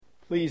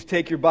Please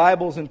take your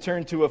Bibles and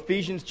turn to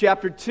Ephesians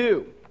chapter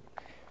 2.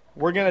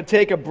 We're going to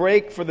take a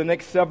break for the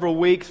next several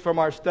weeks from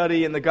our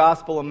study in the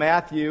Gospel of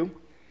Matthew.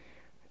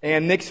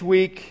 And next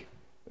week,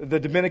 the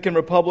Dominican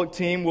Republic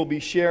team will be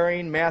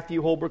sharing.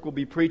 Matthew Holbrook will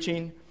be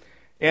preaching.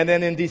 And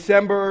then in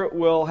December,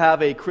 we'll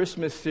have a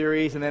Christmas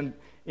series. And then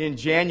in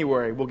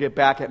January, we'll get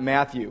back at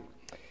Matthew.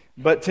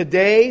 But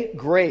today,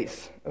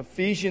 grace,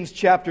 Ephesians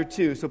chapter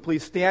 2. So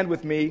please stand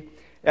with me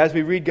as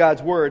we read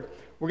God's Word.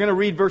 We're going to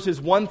read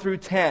verses 1 through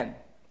 10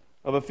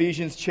 of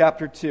Ephesians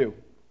chapter 2.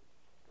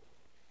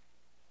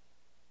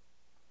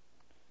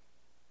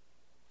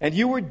 And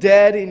you were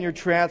dead in your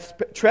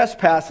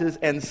trespasses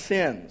and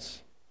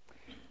sins,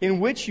 in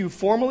which you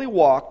formerly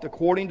walked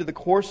according to the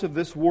course of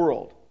this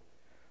world,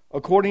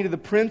 according to the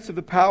prince of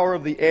the power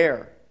of the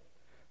air,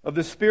 of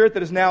the spirit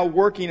that is now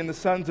working in the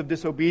sons of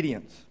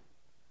disobedience.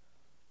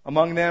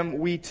 Among them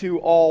we too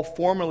all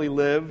formerly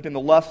lived in the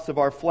lusts of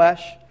our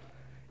flesh,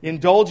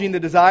 indulging the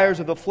desires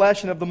of the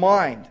flesh and of the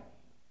mind,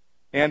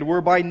 and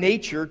were by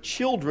nature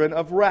children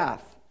of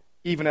wrath,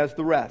 even as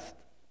the rest.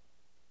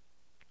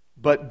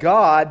 But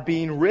God,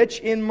 being rich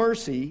in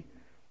mercy,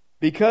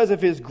 because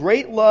of His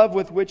great love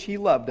with which He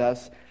loved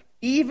us,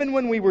 even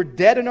when we were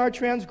dead in our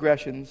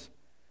transgressions,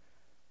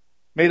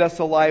 made us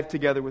alive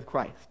together with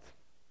Christ.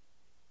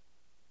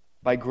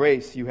 By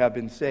grace you have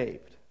been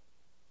saved,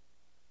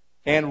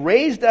 and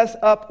raised us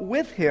up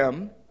with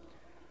Him,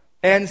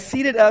 and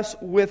seated us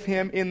with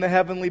Him in the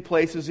heavenly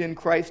places in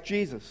Christ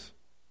Jesus,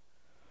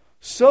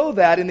 so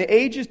that in the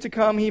ages to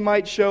come He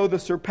might show the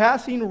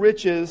surpassing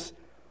riches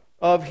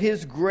of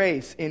His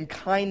grace in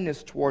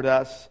kindness toward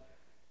us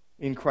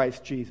in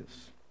Christ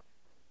Jesus.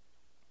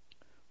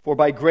 For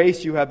by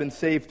grace you have been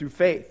saved through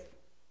faith,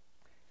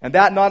 and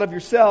that not of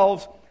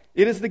yourselves,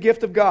 it is the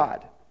gift of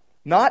God,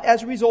 not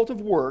as a result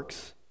of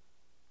works,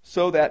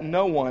 so that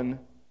no one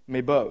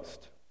may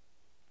boast.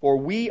 For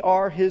we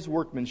are His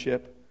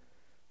workmanship,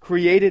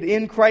 created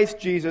in Christ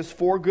Jesus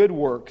for good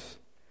works,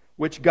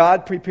 which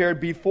God prepared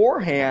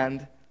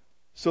beforehand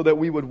so that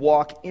we would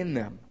walk in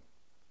them.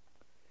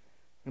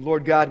 And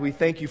Lord God, we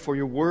thank You for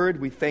Your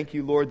word. We thank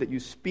You, Lord, that You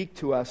speak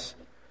to us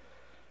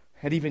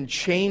and even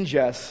change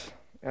us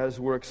as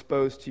we're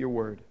exposed to Your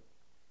word.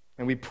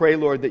 And we pray,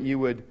 Lord, that You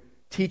would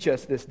teach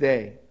us this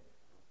day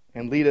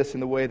and lead us in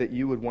the way that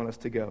You would want us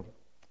to go.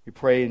 We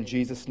pray in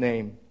Jesus'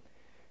 name.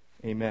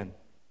 Amen.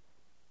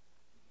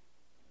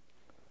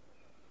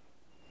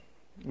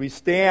 We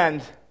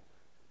stand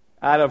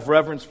out of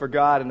reverence for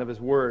God and of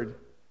His word.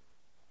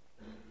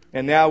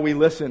 And now we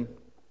listen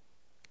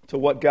to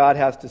what God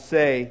has to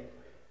say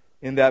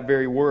in that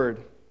very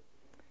word.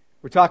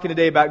 We're talking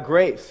today about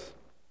grace.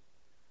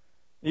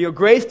 You know,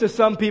 grace to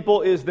some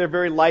people is their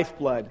very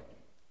lifeblood.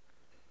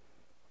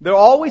 They're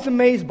always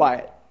amazed by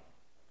it.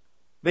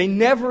 They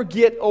never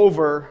get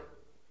over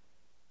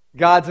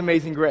God's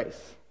amazing grace.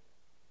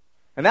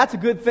 And that's a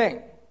good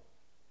thing.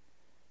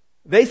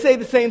 They say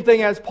the same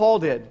thing as Paul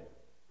did.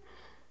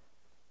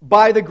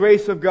 By the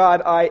grace of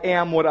God, I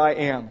am what I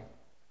am.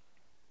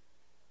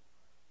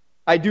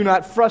 I do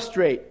not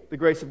frustrate the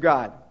grace of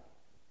God.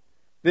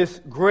 This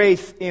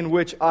grace in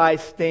which I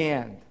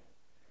stand.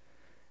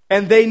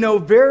 And they know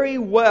very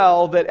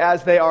well that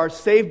as they are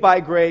saved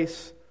by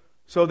grace,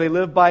 so they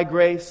live by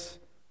grace,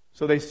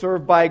 so they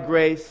serve by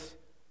grace,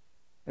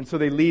 and so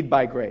they lead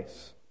by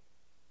grace.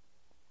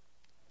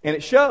 And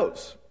it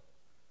shows.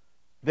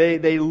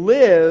 They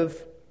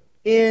live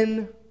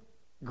in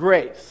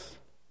grace.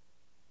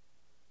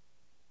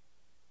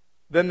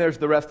 Then there's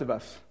the rest of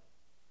us.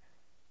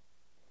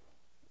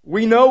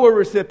 We know we're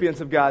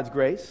recipients of God's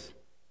grace,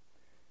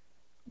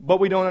 but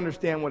we don't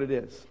understand what it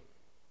is.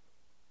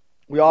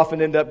 We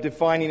often end up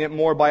defining it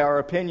more by our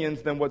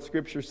opinions than what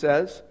Scripture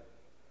says.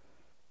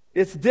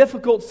 It's a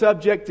difficult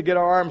subject to get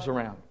our arms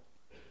around.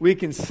 We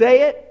can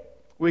say it,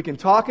 we can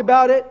talk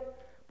about it,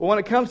 but when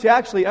it comes to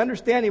actually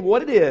understanding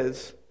what it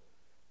is,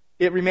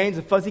 it remains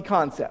a fuzzy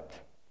concept.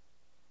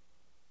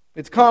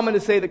 It's common to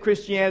say that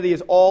Christianity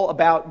is all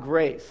about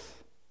grace,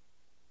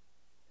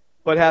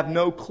 but have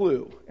no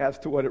clue as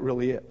to what it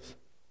really is.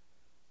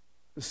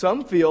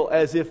 Some feel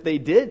as if they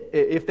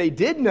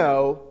did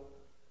know,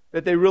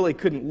 that they really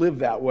couldn't live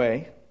that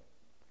way.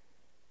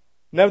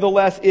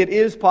 Nevertheless, it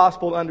is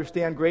possible to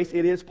understand grace.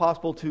 It is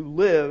possible to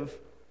live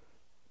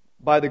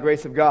by the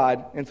grace of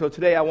God. And so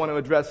today I want to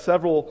address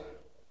several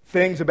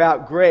things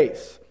about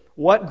grace.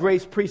 What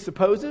grace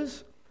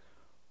presupposes,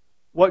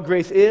 what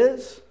grace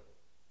is,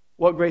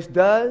 what grace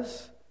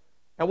does,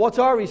 and what's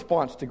our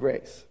response to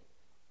grace,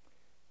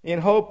 in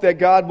hope that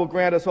God will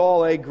grant us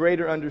all a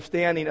greater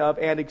understanding of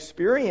and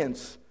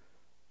experience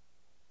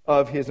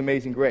of His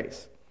amazing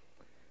grace.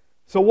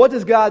 So what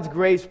does God's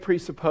grace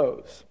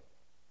presuppose?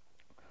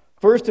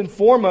 First and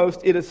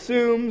foremost, it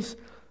assumes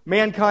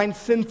mankind's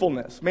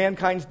sinfulness,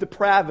 mankind's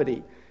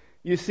depravity.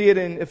 You see it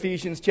in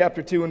Ephesians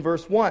chapter 2 and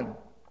verse 1.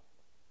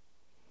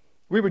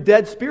 We were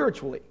dead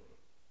spiritually,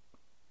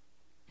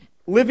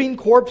 living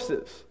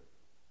corpses,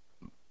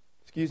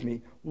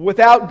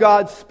 without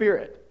God's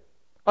Spirit,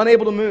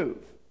 unable to move,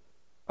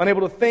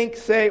 unable to think,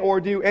 say,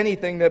 or do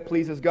anything that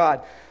pleases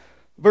God.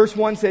 Verse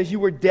 1 says, you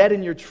were dead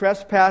in your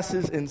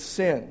trespasses and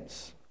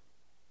sins.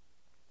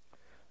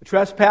 The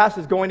trespass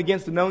is going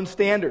against a known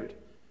standard,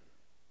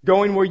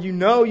 going where you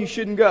know you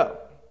shouldn't go.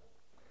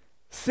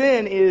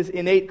 Sin is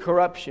innate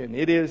corruption.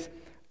 It is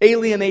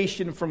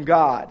alienation from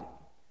God.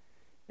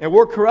 And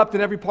we're corrupt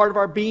in every part of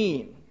our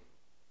being.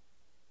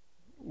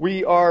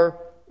 We are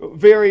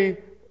very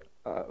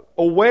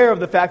aware of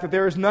the fact that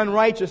there is none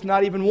righteous,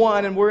 not even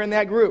one, and we're in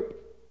that group.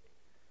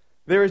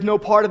 There is no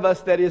part of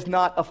us that is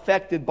not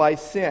affected by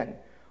sin.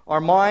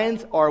 Our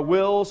minds, our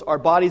wills, our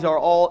bodies are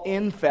all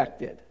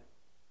infected.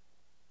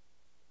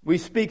 We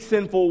speak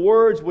sinful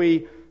words,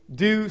 we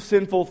do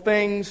sinful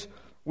things,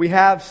 we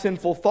have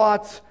sinful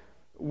thoughts.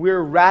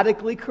 We're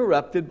radically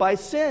corrupted by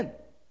sin.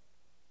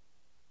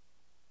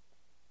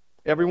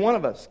 Every one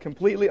of us,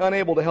 completely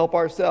unable to help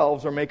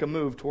ourselves or make a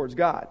move towards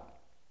God.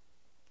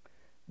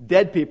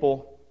 Dead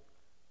people,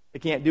 they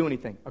can't do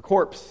anything. A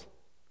corpse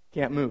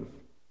can't move.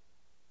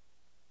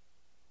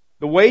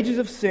 The wages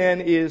of sin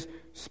is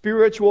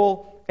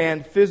spiritual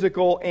and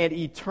physical and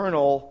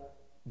eternal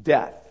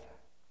death.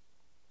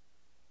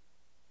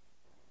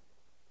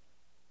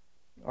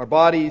 Our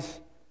bodies,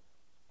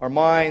 our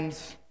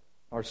minds,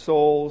 our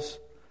souls,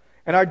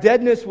 and our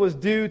deadness was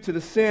due to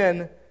the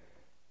sin,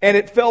 and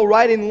it fell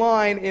right in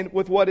line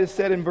with what is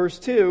said in verse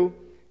 2,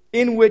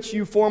 in which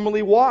you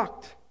formerly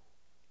walked.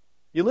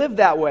 You lived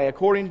that way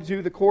according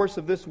to the course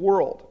of this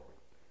world,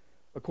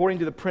 according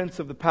to the prince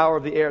of the power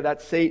of the air.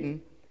 That's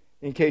Satan,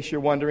 in case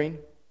you're wondering.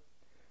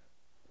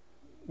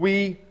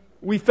 We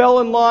fell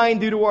in line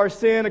due to our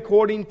sin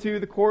according to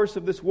the course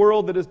of this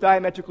world that is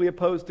diametrically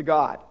opposed to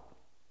God.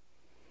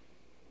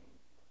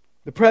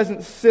 The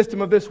present system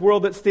of this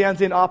world that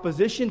stands in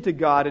opposition to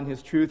God and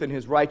His truth and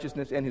His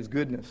righteousness and His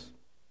goodness.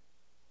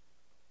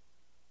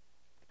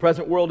 The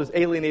present world is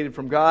alienated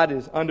from God,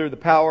 is under the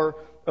power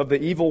of the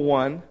evil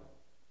one.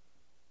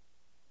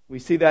 We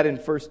see that in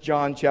 1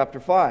 John chapter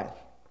 5.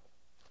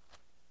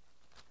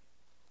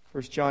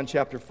 1 John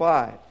chapter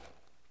 5.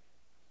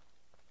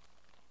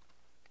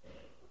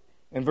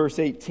 And verse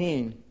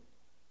 18.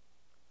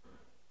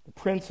 The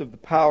prince of the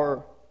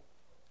power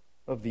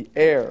of the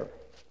air,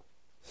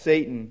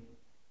 Satan.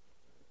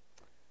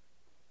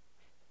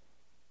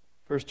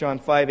 1 John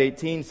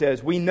 5:18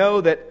 says, we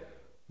know that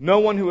no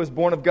one who is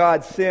born of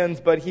God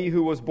sins, but he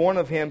who was born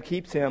of him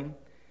keeps him,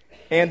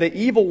 and the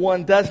evil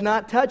one does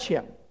not touch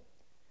him.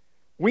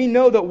 We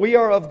know that we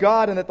are of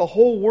God and that the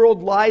whole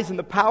world lies in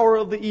the power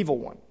of the evil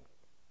one.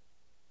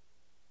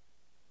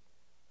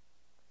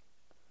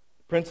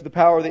 The prince of the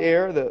power of the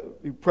air,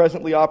 who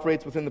presently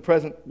operates within the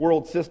present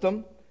world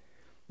system.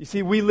 You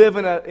see, we live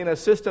in a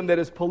system that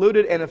is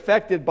polluted and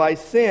affected by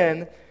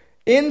sin,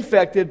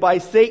 infected by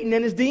Satan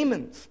and his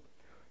demons.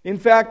 In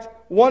fact,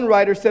 one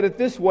writer said it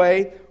this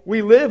way,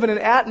 we live in an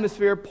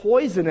atmosphere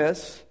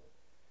poisonous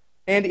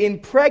and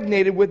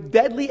impregnated with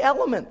deadly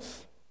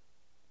elements.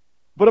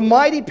 But a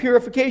mighty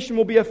purification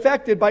will be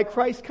effected by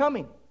Christ's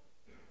coming,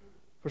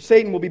 for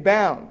Satan will be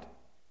bound.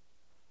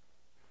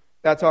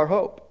 That's our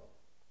hope.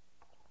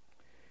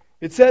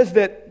 It says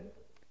that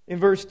in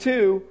verse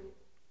 2,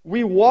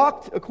 we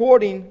walked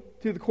according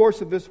to the course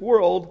of this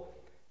world,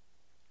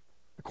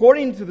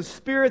 according to the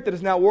spirit that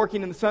is now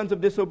working in the sons of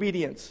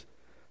disobedience.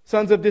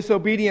 Sons of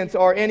disobedience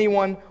are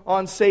anyone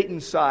on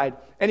Satan's side,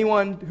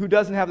 anyone who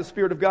doesn't have the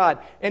Spirit of God,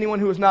 anyone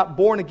who is not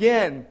born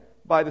again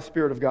by the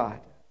Spirit of God.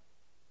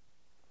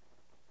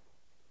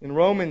 In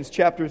Romans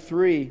chapter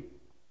 3,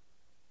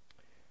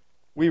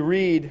 we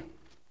read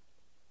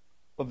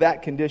of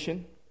that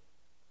condition.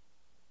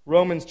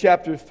 Romans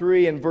chapter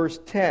 3 and verse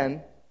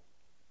 10.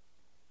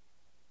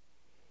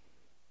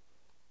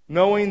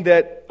 Knowing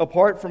that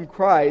apart from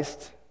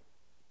Christ,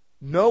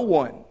 no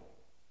one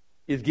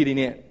is getting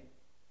in.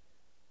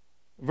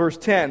 Verse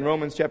 10,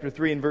 Romans chapter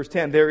 3 and verse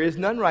 10. There is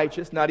none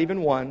righteous, not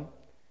even one.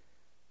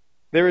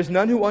 There is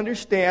none who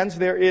understands.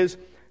 There is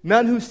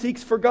none who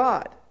seeks for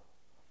God.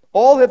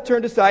 All have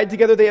turned aside.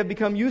 Together they have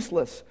become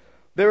useless.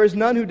 There is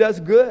none who does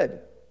good,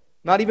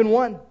 not even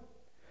one.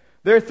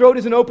 Their throat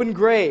is an open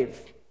grave.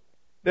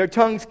 Their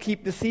tongues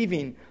keep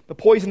deceiving. The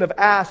poison of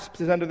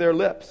asps is under their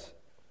lips.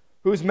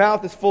 Whose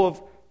mouth is full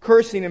of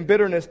cursing and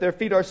bitterness. Their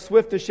feet are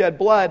swift to shed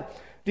blood.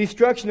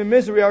 Destruction and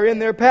misery are in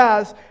their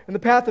paths, and the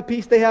path of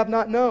peace they have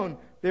not known.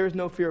 There is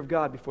no fear of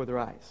God before their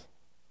eyes.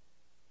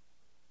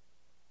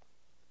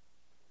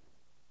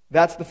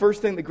 That's the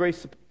first thing that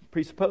grace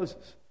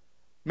presupposes.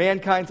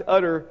 Mankind's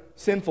utter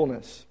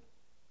sinfulness.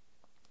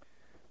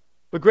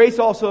 But grace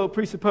also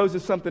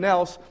presupposes something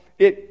else.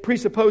 It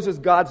presupposes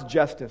God's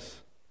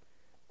justice.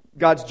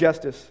 God's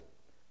justice.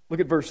 Look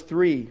at verse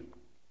 3.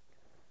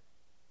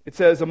 It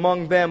says,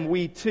 among them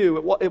we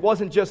too. It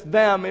wasn't just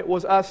them, it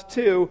was us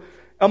too.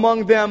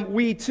 Among them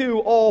we too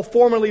all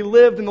formerly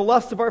lived in the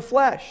lust of our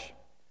flesh,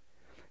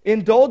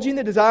 indulging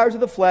the desires of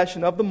the flesh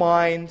and of the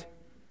mind,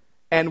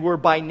 and were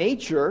by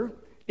nature,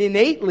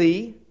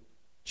 innately,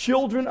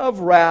 children of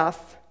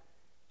wrath,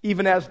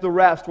 even as the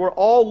rest. We're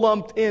all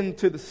lumped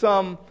into the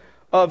sum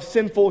of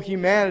sinful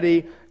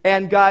humanity,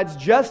 and God's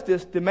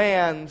justice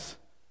demands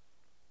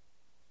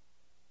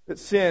that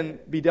sin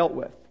be dealt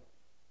with.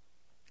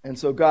 And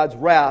so God's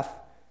wrath,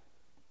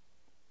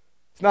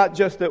 it's not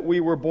just that we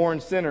were born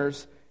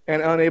sinners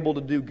and unable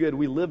to do good.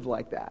 We lived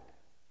like that.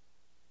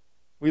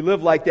 We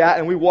lived like that,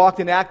 and we walked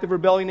in active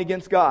rebellion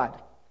against God.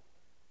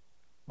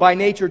 By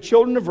nature,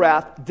 children of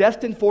wrath,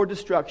 destined for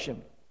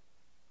destruction,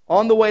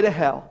 on the way to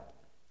hell,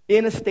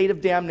 in a state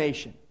of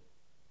damnation.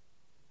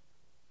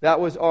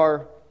 That was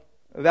our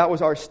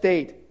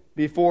state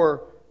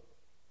before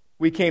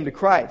we came to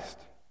Christ,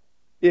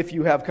 if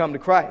you have come to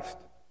Christ.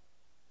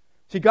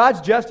 See,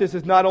 God's justice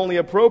is not only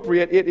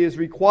appropriate, it is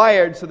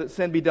required so that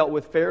sin be dealt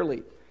with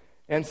fairly.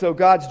 And so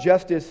God's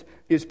justice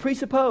is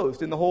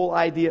presupposed in the whole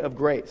idea of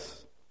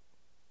grace.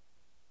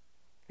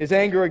 His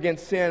anger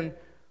against sin,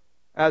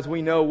 as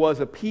we know, was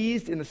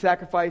appeased in the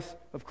sacrifice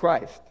of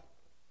Christ.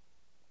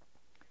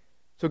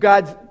 So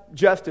God's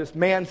justice,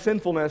 man's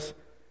sinfulness,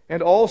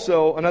 and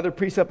also another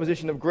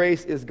presupposition of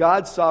grace is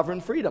God's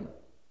sovereign freedom.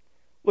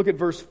 Look at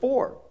verse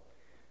 4.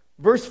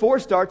 Verse 4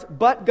 starts,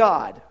 but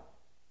God.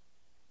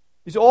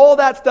 You see, all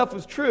that stuff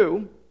was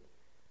true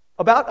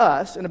about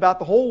us and about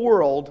the whole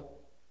world,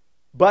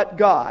 but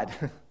God.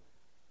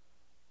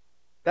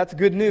 That's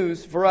good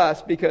news for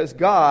us because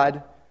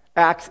God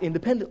acts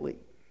independently.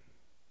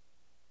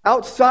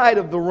 Outside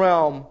of the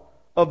realm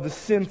of the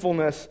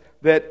sinfulness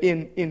that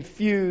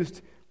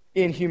infused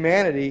in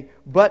humanity,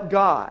 but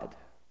God.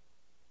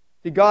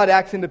 See, God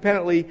acts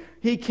independently.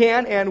 He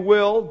can and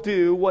will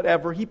do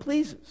whatever He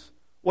pleases,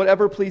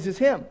 whatever pleases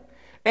Him.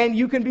 And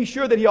you can be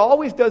sure that He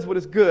always does what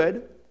is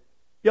good.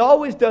 He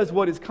always does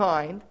what is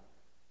kind.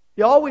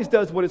 He always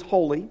does what is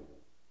holy.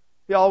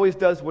 He always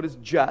does what is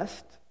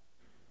just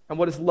and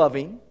what is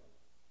loving.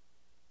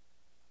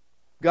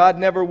 God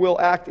never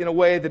will act in a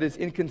way that is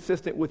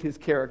inconsistent with His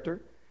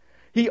character.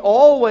 He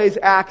always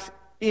acts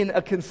in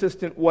a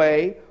consistent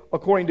way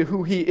according to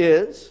who He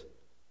is.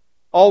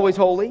 Always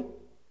holy.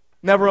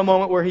 Never a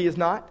moment where He is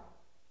not.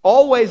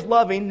 Always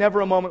loving. Never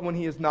a moment when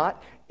He is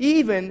not.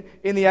 Even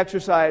in the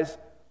exercise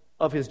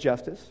of His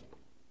justice.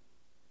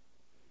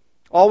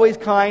 Always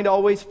kind,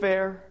 always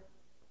fair,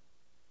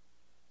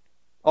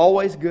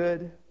 always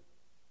good.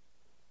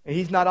 And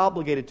He's not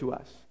obligated to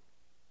us.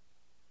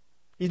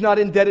 He's not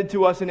indebted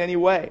to us in any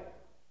way.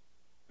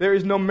 There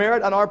is no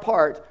merit on our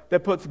part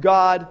that puts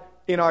God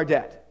in our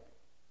debt.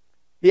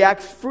 He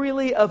acts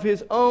freely of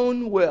His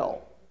own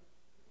will.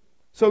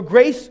 So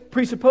grace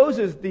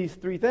presupposes these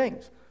three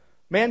things.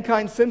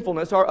 Mankind's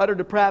sinfulness, our utter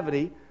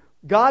depravity,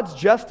 God's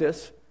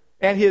justice,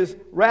 and His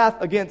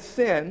wrath against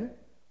sin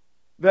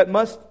that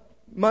must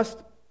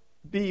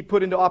be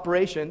put into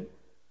operation,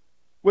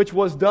 which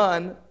was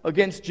done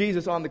against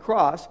Jesus on the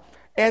cross,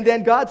 and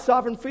then God's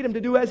sovereign freedom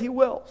to do as He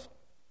wills.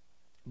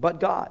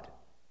 But God.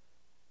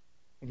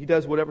 And He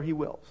does whatever He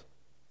wills.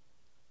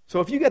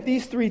 So if you get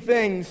these three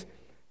things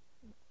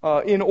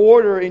in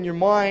order in your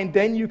mind,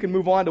 then you can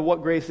move on to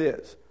what grace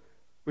is.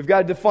 We've got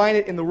to define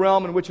it in the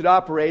realm in which it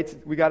operates.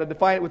 We've got to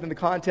define it within the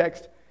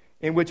context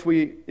in which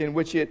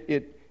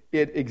it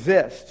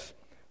exists.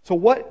 So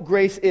what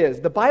grace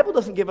is? The Bible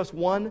doesn't give us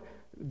one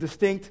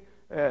distinct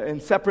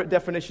and separate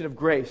definition of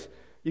grace.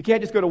 You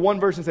can't just go to one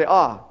verse and say,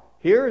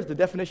 here is the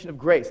definition of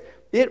grace.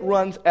 It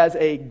runs as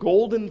a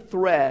golden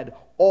thread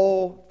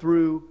all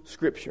through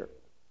Scripture.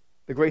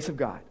 The grace of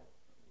God.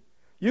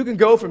 You can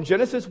go from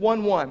Genesis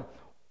 1:1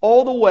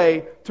 all the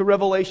way to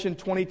Revelation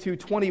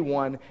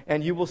 22:21,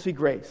 and you will see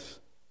grace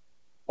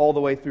all the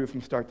way through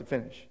from start to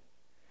finish.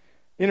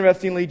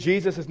 Interestingly,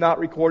 Jesus is not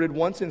recorded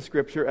once in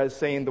Scripture as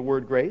saying the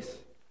word grace.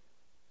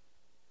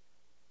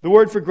 The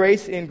word for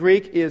grace in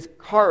Greek is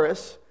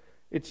charis.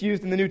 It's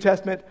used in the New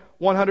Testament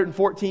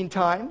 114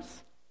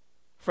 times.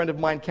 A friend of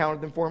mine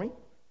counted them for me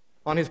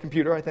on his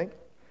computer, I think.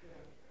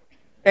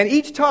 And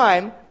each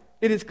time,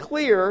 it is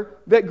clear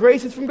that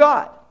grace is from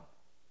God.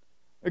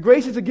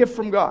 Grace is a gift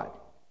from God.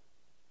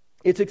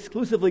 It's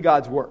exclusively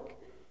God's work,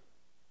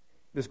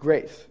 this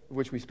grace of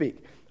which we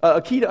speak.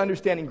 A key to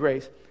understanding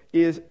grace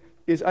is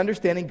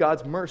understanding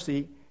God's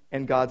mercy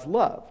and God's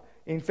love.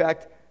 In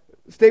fact,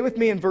 stay with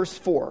me in verse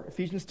 4,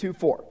 Ephesians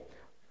 2:4.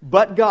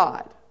 But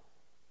God.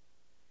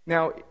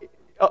 Now,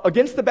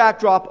 against the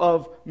backdrop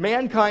of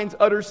mankind's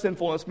utter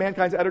sinfulness,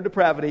 mankind's utter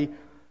depravity,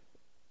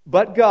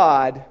 but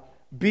God,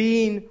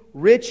 being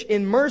rich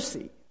in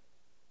mercy.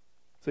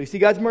 So you see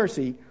God's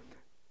mercy.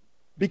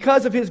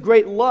 Because of His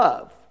great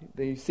love.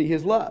 You see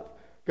His love.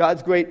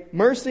 God's great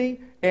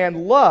mercy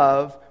and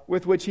love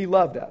with which He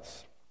loved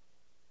us.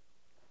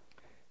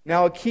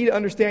 Now, a key to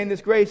understanding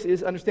this grace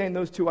is understanding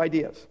those two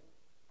ideas.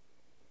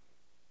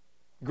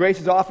 Grace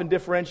is often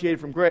differentiated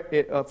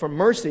from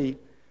mercy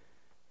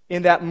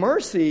in that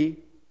mercy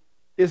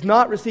is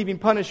not receiving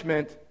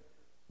punishment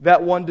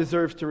that one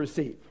deserves to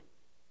receive.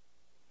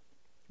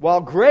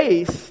 While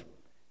grace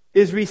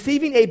is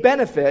receiving a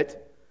benefit,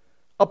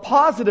 a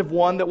positive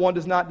one that one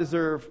does not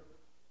deserve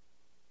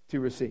to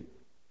receive.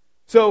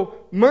 So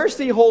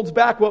mercy holds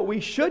back what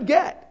we should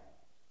get.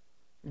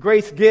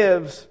 Grace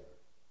gives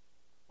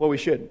what we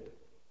shouldn't.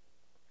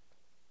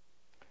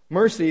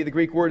 Mercy, the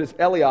Greek word is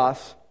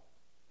elios,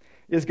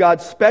 is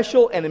God's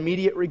special and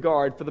immediate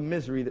regard for the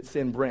misery that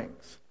sin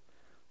brings.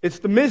 It's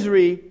the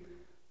misery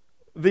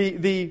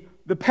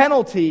the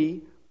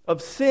penalty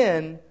of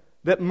sin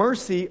that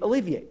mercy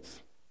alleviates.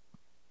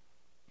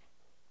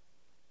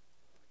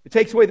 It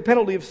takes away the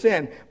penalty of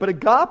sin. But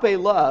agape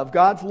love,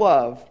 God's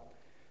love,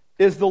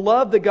 is the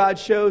love that God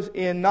shows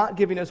in not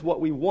giving us what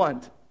we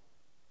want,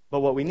 but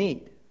what we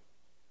need.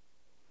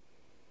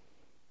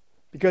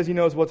 Because He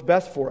knows what's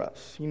best for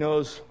us. He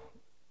knows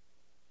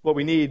what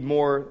we need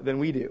more than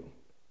we do.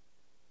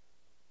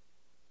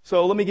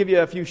 So let me give you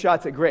a few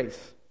shots at grace.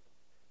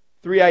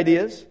 3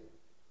 ideas.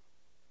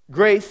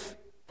 Grace,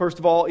 first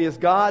of all, is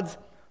God's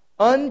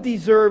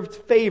undeserved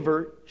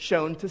favor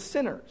shown to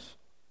sinners.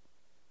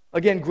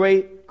 Again,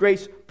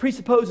 grace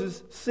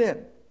presupposes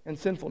sin and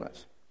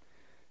sinfulness.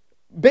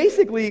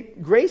 Basically,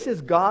 grace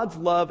is God's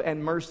love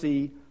and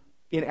mercy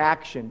in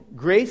action.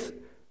 Grace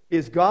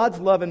is God's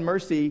love and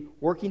mercy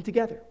working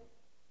together.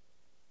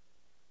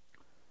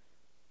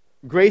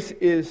 Grace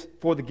is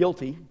for the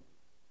guilty.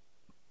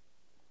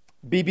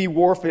 B.B.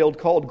 Warfield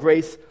called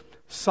grace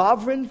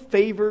sovereign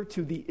favor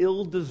to the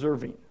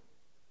ill-deserving.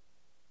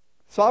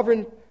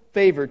 Sovereign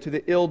favor to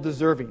the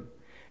ill-deserving.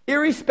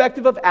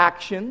 Irrespective of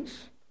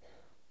actions,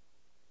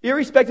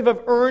 irrespective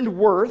of earned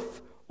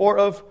worth or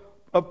of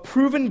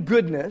proven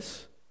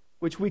goodness,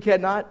 which we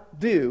cannot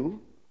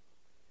do,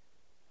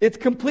 it's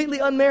completely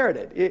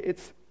unmerited.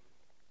 It's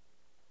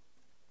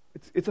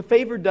a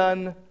favor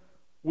done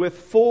with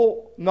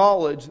full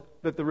knowledge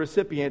that the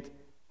recipient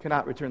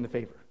cannot return the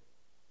favor.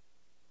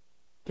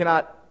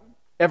 Cannot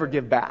ever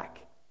give back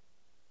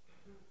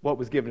what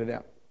was given to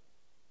them.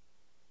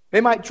 They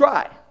might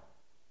try,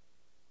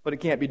 but it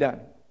can't be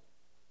done.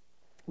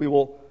 We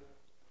will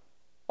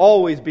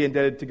always be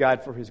indebted to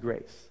God for His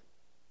grace.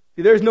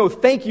 See, there's no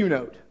thank you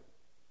note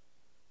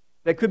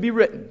that could be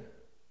written.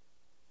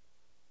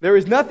 There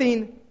is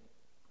nothing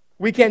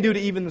we can do to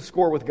even the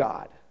score with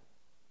God.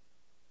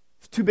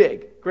 It's too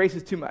big. Grace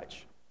is too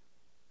much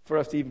for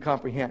us to even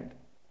comprehend.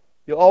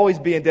 You'll always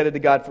be indebted to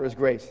God for His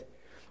grace.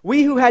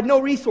 We who had no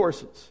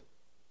resources.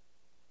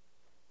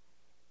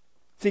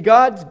 See,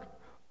 God's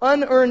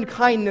unearned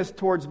kindness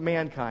towards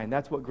mankind,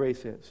 that's what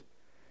grace is.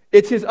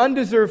 It's His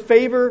undeserved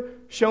favor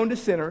shown to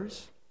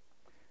sinners.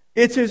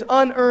 It's His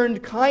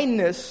unearned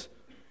kindness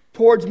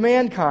towards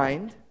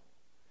mankind.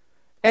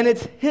 And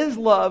it's His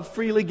love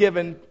freely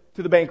given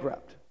to the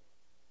bankrupt.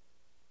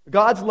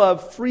 God's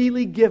love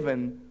freely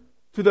given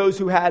to those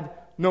who had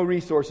no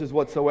resources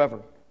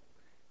whatsoever.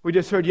 We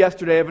just heard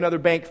yesterday of another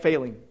bank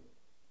failing.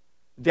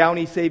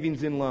 Downey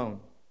Savings and Loan.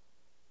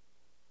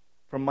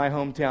 From my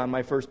hometown,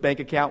 my first bank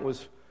account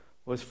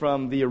was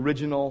from the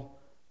original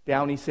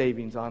Downey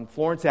Savings on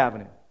Florence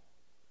Avenue.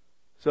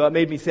 So it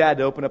made me sad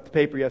to open up the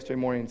paper yesterday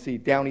morning and see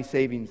Downey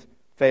Savings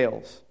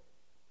fails.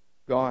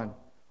 Gone.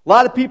 A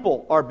lot of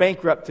people are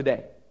bankrupt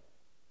today.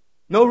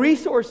 No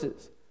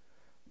resources.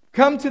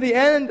 Come to the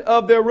end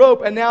of their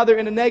rope and now they're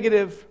in a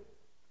negative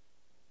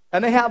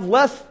and they have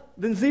less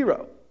than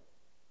zero.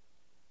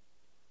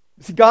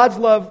 See, God's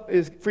love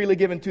is freely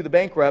given to the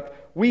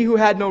bankrupt. We who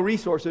had no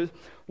resources,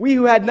 we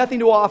who had nothing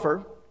to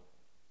offer,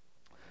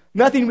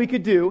 nothing we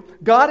could do,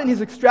 God in His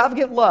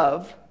extravagant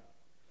love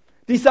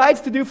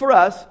decides to do for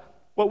us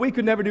what we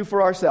could never do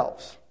for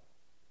ourselves.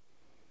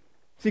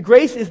 See,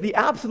 grace is the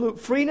absolute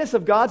freeness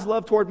of God's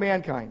love toward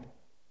mankind,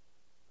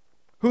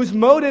 whose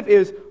motive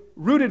is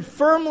rooted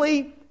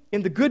firmly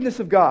in the goodness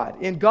of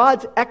God, in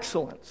God's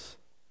excellence.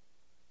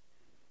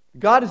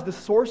 God is the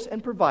source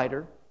and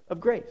provider of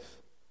grace.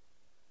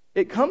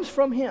 It comes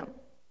from Him.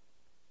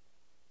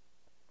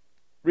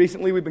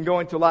 Recently, we've been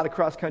going to a lot of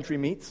cross-country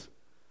meets.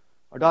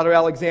 Our daughter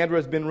Alexandra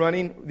has been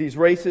running these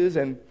races,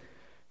 and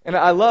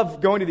I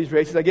love going to these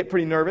races. I get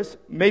pretty nervous,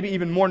 maybe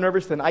even more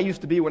nervous than I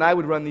used to be when I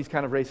would run these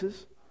kind of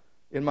races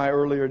in my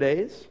earlier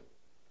days.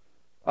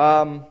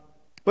 But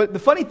the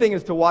funny thing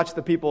is to watch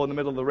the people in the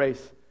middle of the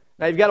race.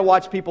 Now, you've got to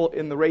watch people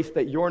in the race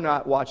that you're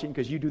not watching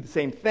because you do the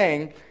same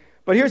thing.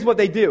 But here's what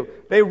they do.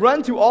 They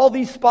run to all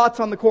these spots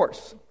on the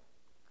course.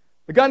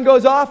 The gun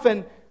goes off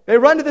and they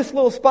run to this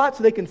little spot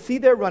so they can see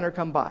their runner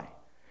come by.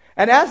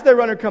 And as their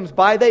runner comes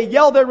by, they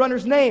yell their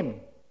runner's name,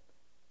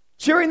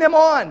 cheering them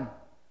on,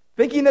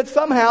 thinking that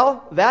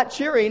somehow that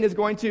cheering is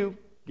going to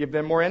give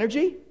them more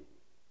energy,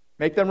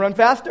 make them run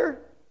faster,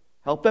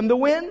 help them to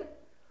win.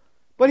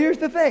 But here's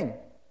the thing.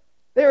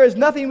 There is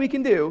nothing we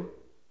can do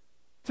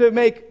to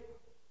make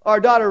our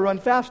daughter run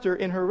faster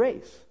in her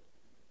race.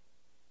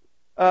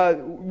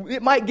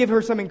 It might give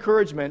her some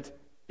encouragement.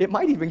 It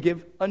might even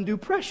give undue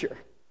pressure.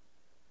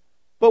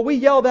 But we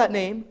yell that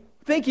name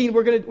thinking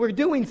we're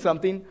doing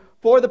something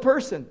for the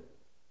person.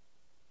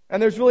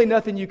 And there's really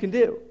nothing you can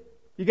do.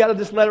 You got to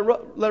just let it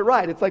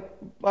ride. It's like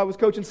I was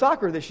coaching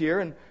soccer this year,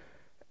 and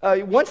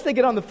once they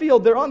get on the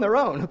field, they're on their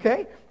own,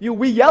 okay?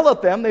 We yell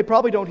at them, they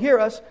probably don't hear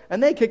us,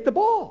 and they kick the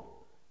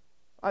ball.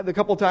 A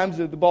couple times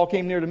the ball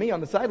came near to me on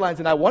the sidelines,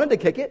 and I wanted to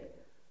kick it,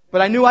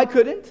 but I knew I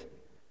couldn't.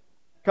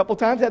 A couple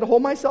times I had to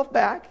hold myself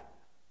back.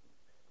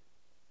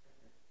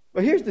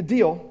 But here's the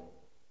deal.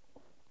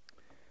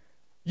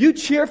 You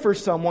cheer for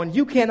someone,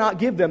 you cannot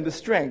give them the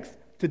strength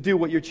to do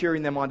what you're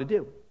cheering them on to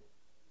do.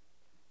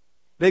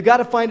 They've got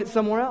to find it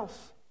somewhere else.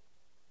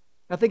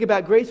 Now think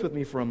about grace with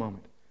me for a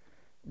moment.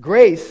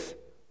 Grace,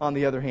 on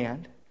the other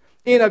hand,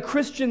 in a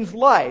Christian's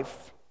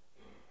life,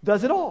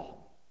 does it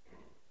all.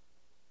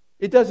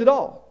 It does it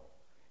all.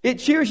 It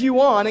cheers you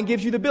on and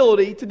gives you the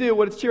ability to do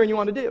what it's cheering you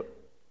on to do.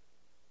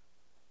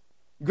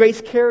 Grace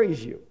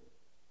carries you.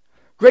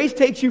 Grace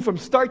takes you from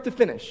start to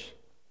finish.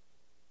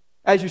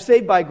 As you're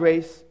saved by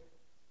grace,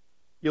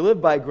 you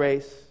live by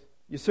grace,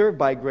 you serve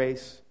by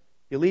grace,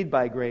 you lead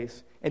by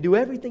grace, and do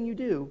everything you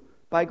do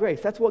by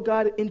grace. That's what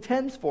God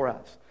intends for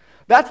us.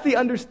 That's the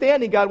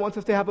understanding God wants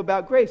us to have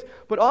about grace.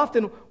 But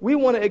often we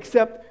want to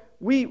accept,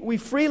 we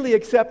freely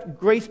accept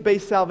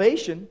grace-based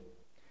salvation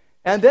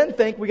and then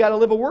think we got to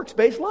live a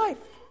works-based life.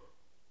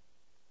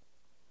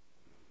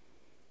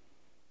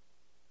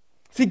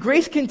 See,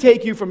 grace can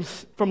take you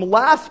from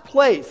last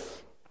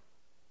place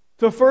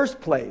to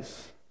first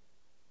place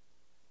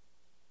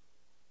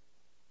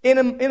in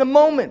a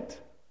moment.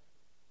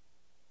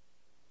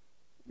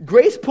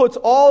 Grace puts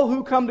all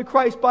who come to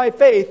Christ by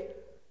faith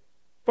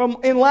from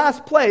in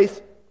last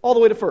place all the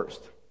way to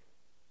first.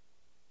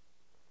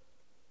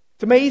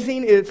 It's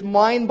amazing. It's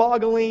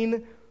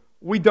mind-boggling.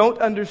 We don't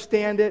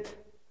understand it.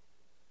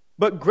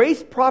 But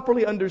grace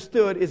properly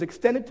understood is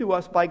extended to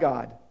us by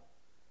God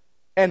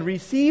and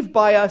received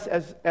by us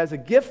as a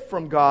gift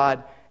from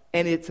God,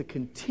 and it's a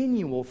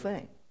continual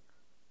thing.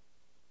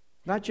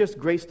 Not just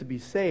grace to be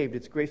saved,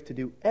 it's grace to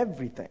do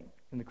everything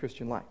in the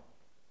Christian life.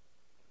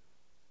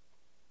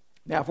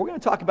 Now, if we're going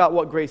to talk about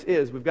what grace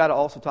is, we've got to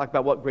also talk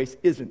about what grace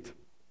isn't.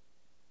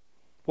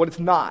 What it's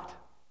not.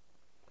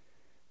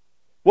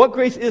 What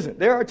grace isn't.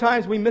 There are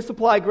times we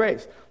misapply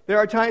grace. There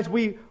are times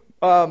we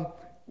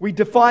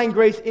define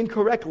grace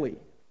incorrectly.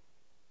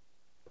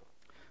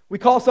 We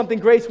call something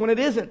grace when it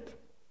isn't.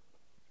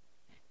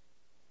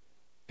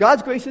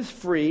 God's grace is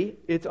free,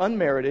 it's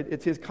unmerited,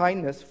 it's His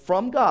kindness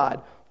from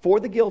God for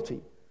the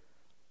guilty,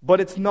 but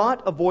it's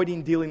not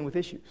avoiding dealing with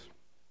issues.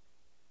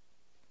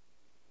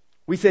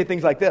 We say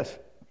things like this: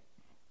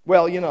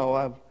 well,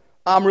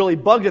 I'm really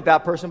bugged at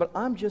that person, but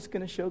I'm just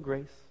going to show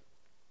grace.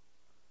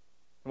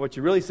 And what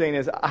you're really saying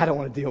is, I don't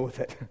want to deal with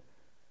it.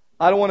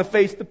 I don't want to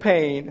face the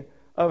pain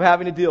of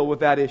having to deal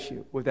with that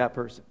issue, with that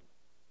person.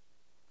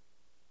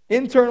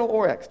 Internal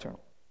or external.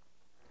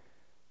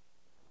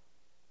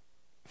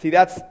 See,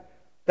 that's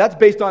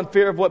based on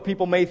fear of what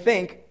people may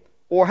think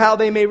or how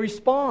they may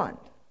respond.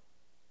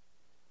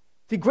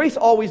 See, grace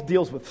always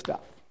deals with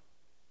stuff.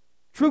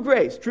 True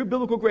grace, true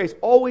biblical grace,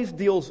 always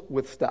deals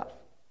with stuff.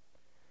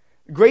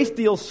 Grace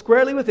deals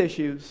squarely with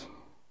issues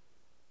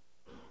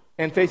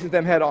and faces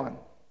them head on.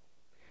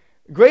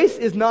 Grace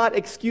is not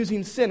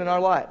excusing sin in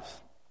our lives.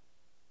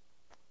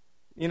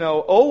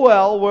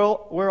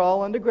 We're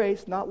all under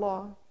grace, not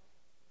law.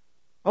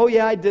 Oh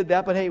yeah, I did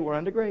that, but hey, we're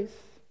under grace.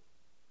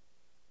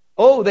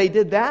 Oh, they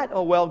did that?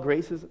 Oh well,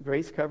 grace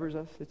covers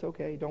us. It's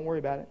okay, don't worry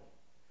about it.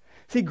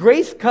 See,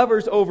 grace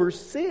covers over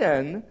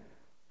sin,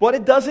 but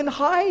it doesn't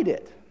hide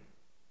it.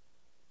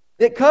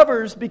 It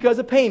covers because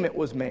a payment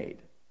was made.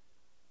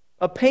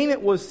 A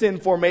payment was sin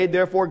for made,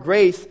 therefore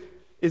grace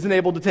isn't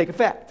able to take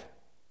effect.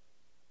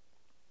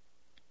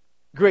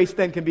 Grace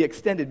then can be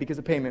extended because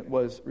a payment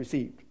was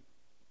received.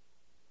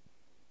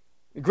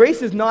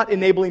 Grace is not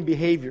enabling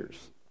behaviors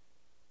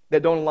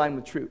that don't align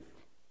with truth,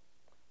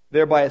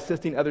 thereby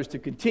assisting others to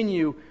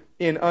continue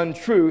in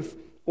untruth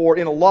or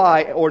in a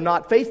lie or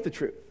not face the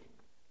truth.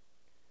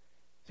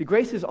 See,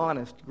 grace is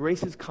honest,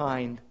 grace is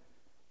kind,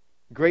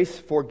 grace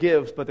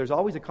forgives, but there's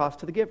always a cost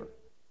to the giver.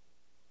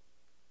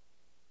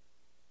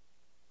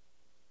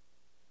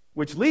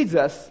 Which leads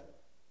us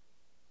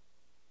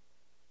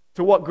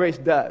to what grace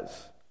does.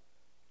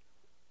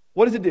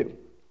 What does it do?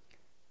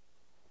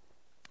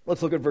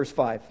 Let's look at verse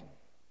 5.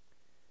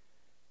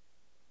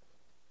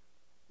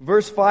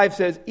 Verse 5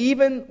 says,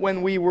 even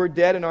when we were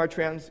dead in our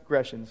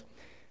transgressions.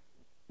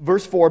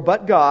 Verse 4,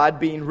 but God,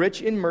 being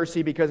rich in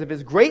mercy because of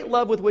His great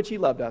love with which He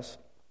loved us,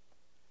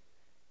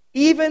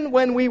 even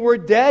when we were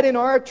dead in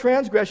our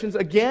transgressions,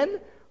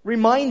 again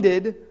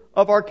reminded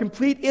of our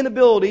complete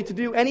inability to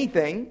do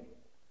anything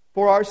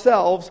for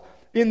ourselves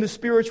in the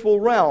spiritual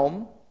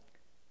realm,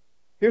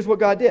 here's what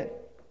God did.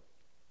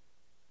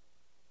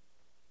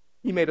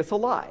 He made us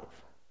alive.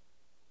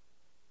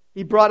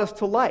 He brought us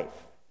to life.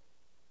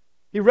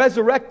 He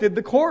resurrected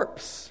the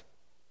corpse.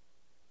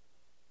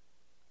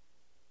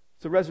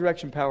 It's the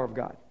resurrection power of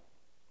God.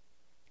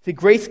 See,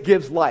 grace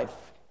gives life.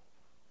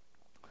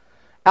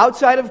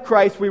 Outside of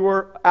Christ, we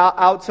were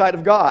outside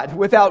of God,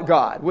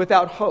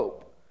 without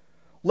hope,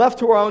 left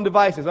to our own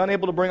devices,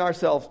 unable to bring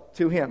ourselves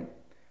to Him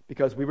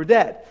because we were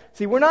dead.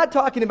 See, we're not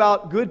talking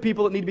about good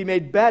people that need to be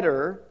made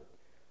better.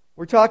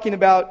 We're talking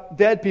about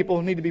dead people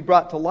who need to be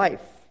brought to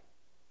life.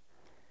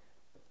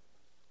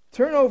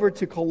 Turn over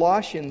to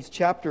Colossians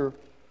chapter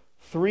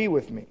 3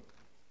 with me.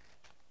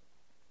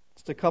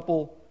 Just a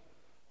couple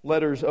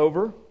letters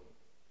over.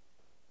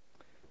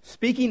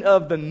 Speaking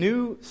of the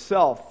new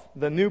self,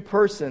 the new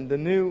person, the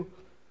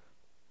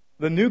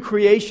new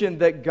creation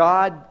that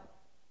God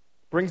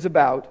brings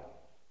about.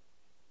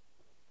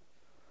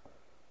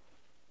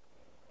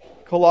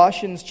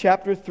 Colossians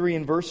chapter 3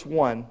 and verse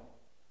 1.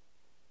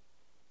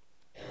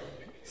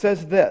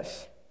 says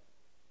this: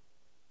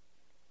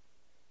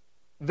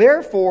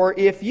 "Therefore,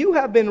 if you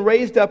have been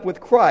raised up with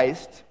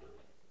Christ,"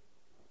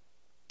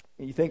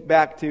 and you think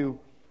back to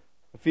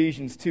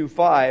Ephesians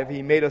 2:5,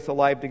 He made us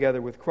alive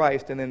together with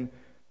Christ, and then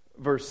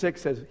verse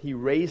 6 says He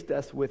raised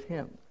us with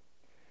Him.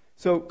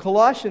 So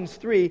Colossians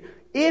 3,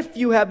 if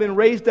you have been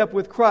raised up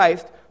with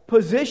Christ,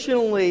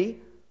 positionally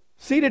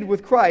seated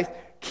with Christ,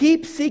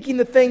 keep seeking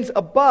the things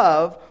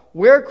above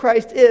where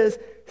Christ is,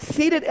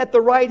 seated at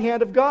the right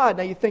hand of God.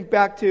 Now you think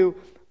back to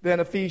then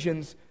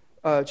Ephesians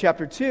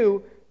chapter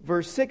 2,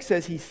 verse 6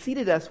 says He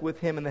seated us with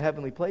Him in the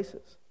heavenly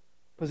places,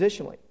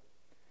 positionally.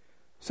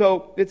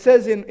 So it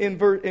says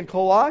in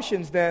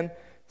Colossians then,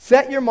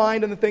 set your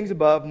mind on the things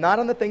above, not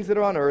on the things that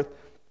are on earth,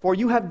 for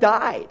you have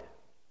died.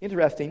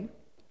 Interesting.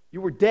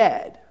 You were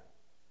dead,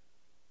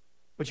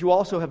 but you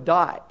also have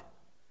died.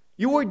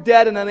 You were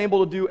dead and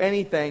unable to do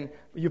anything.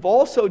 But you've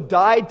also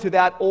died to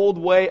that old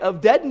way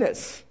of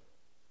deadness.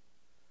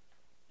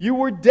 You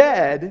were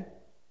dead,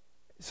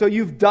 so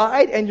you've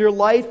died, and your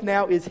life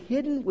now is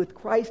hidden with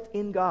Christ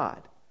in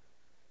God.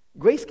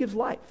 Grace gives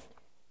life.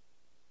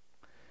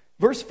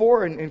 Verse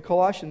 4 in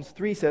Colossians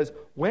 3 says,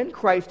 when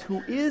Christ,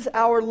 who is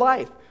our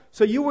life.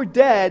 So you were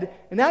dead,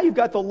 and now you've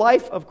got the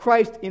life of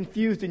Christ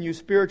infused in you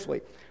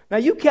spiritually. Now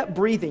you kept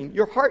breathing,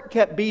 your heart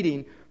kept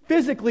beating.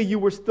 Physically you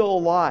were still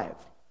alive.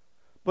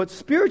 But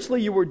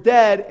spiritually you were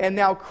dead, and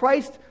now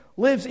Christ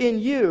lives in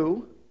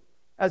you,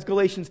 as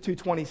Galatians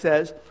 2:20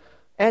 says,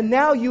 and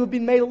now you have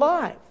been made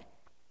alive.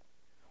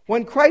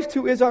 When Christ,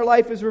 who is our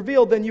life, is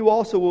revealed, then you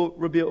also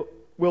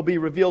will be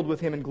revealed with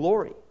Him in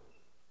glory.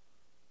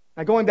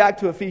 Now going back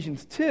to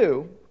Ephesians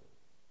 2,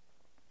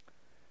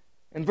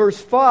 in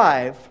verse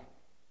 5,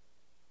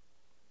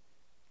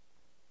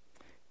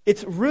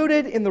 it's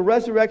rooted in the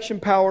resurrection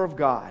power of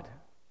God.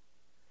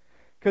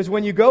 Because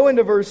when you go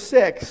into verse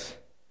 6,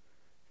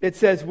 it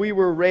says we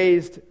were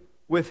raised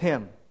with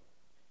Him.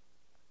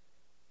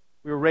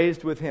 We were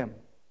raised with Him.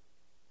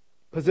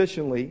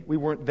 Positionally, we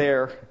weren't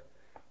there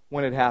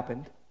when it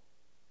happened.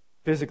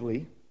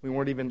 Physically, we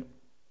weren't even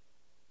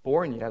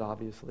born yet,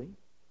 obviously.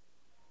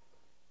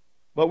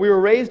 But we were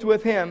raised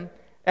with Him,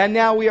 and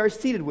now we are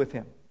seated with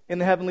Him in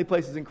the heavenly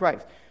places in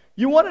Christ.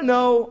 You want to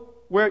know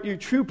where your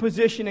true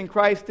position in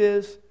Christ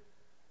is?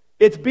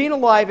 It's being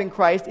alive in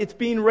Christ, it's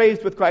being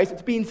raised with Christ,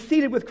 it's being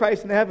seated with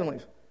Christ in the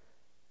heavenlies.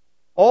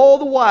 All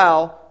the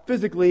while,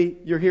 physically,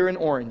 you're here in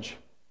Orange.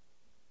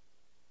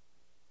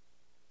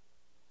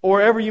 Or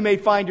wherever you may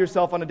find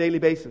yourself on a daily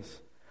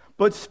basis.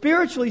 But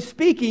spiritually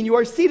speaking, you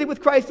are seated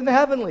with Christ in the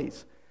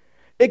heavenlies.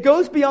 It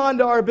goes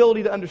beyond our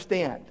ability to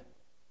understand.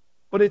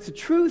 But it's a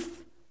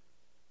truth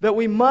that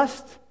we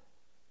must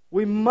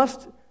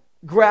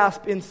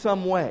grasp in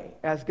some way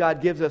as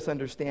God gives us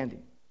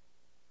understanding.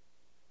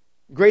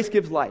 Grace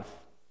gives life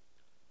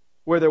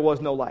where there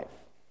was no life.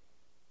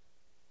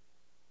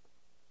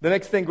 The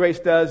next thing grace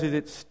does is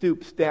it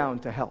stoops down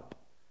to help.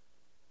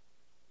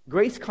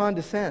 Grace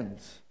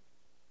condescends.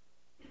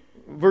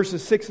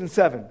 Verses 6 and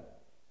 7.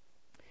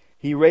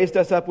 He raised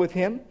us up with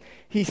Him.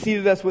 He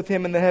seated us with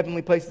Him in the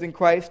heavenly places in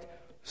Christ,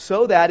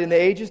 so that in the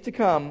ages to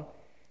come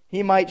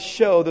He might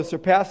show the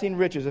surpassing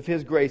riches of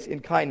His grace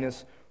in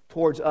kindness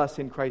towards us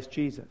in Christ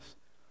Jesus.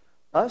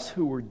 Us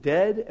who were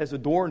dead as a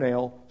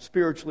doornail,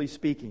 spiritually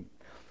speaking.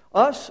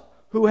 Us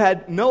who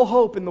had no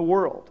hope in the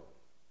world.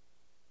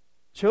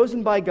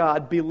 Chosen by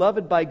God,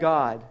 beloved by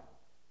God.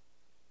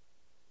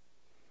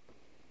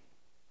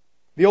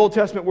 The Old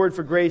Testament word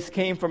for grace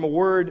came from a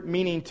word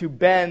meaning to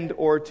bend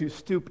or to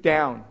stoop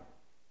down.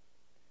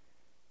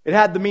 It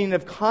had the meaning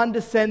of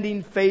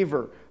condescending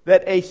favor,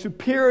 that a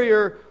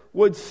superior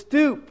would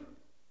stoop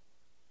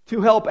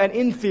to help an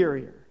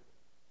inferior.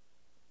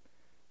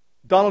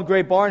 Donald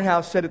Gray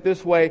Barnhouse said it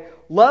this way: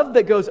 love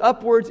that goes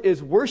upwards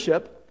is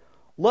worship,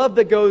 love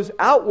that goes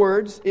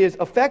outwards is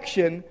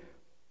affection,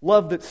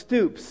 love that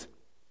stoops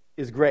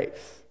is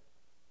grace.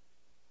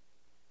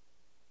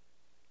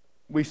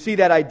 We see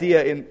that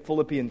idea in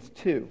Philippians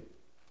 2.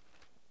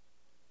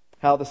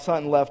 How the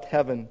Son left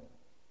heaven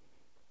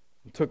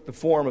and took the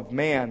form of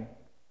man.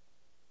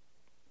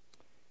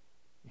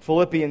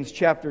 Philippians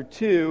chapter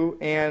 2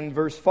 and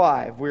verse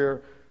 5.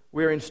 We're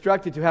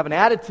instructed to have an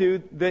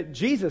attitude that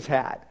Jesus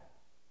had.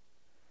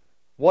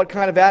 What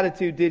kind of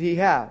attitude did He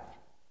have?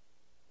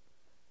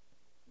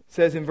 It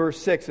says in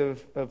verse 6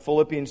 of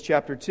Philippians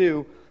chapter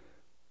 2,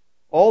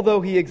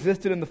 although He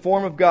existed in the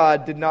form of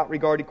God, did not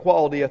regard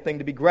equality a thing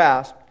to be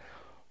grasped,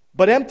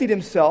 but emptied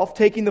Himself,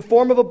 taking the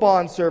form of a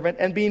bondservant,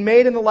 and being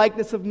made in the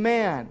likeness of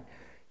man.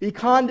 He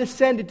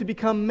condescended to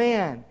become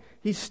man.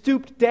 He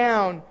stooped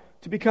down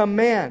to become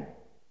man.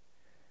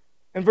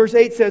 And verse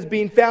 8 says,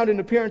 being found in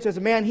appearance as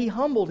a man, He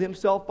humbled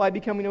Himself by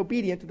becoming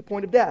obedient to the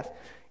point of death,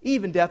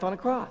 even death on a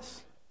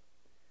cross.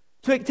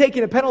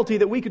 Taking a penalty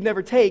that we could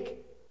never take,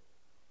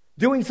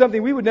 doing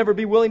something we would never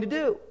be willing to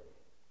do.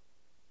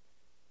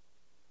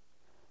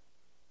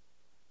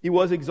 He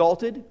was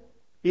exalted.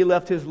 He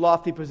left His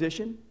lofty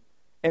position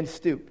and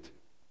stooped.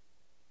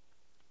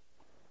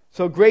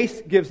 So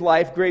grace gives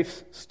life.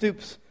 Grace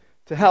stoops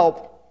to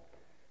help.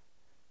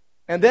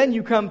 And then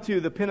you come to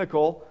the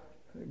pinnacle.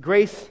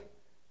 Grace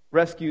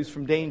rescues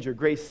from danger.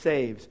 Grace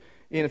saves.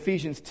 In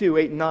Ephesians 2,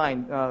 8 and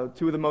 9,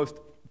 two of the most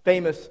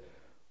famous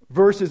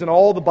verses in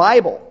all the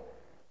Bible.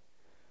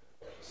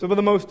 Some of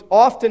the most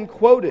often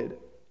quoted.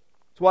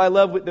 That's why I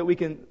love that we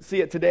can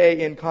see it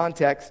today in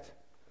context.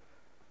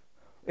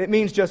 It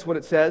means just what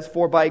it says.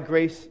 For by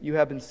grace you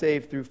have been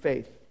saved through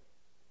faith.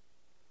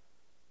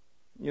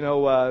 You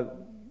know,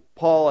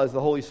 Paul, as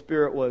the Holy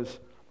Spirit was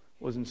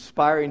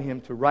inspiring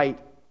him to write,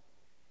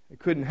 he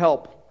couldn't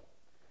help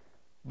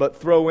but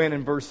throw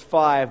in verse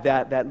 5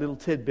 that little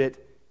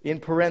tidbit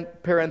in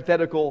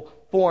parenthetical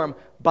form,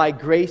 by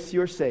grace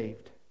you're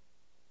saved.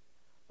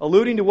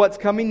 Alluding to what's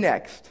coming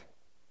next.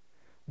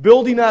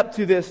 Building up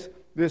to this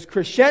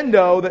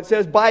crescendo that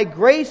says, by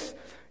grace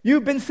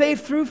you've been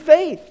saved through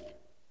faith.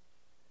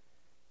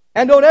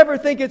 And don't ever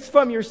think it's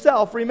from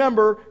yourself.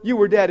 Remember, you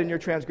were dead in your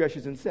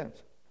transgressions and sins.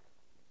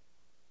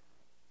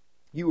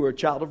 You were a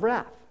child of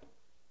wrath.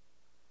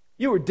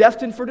 You were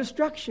destined for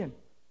destruction.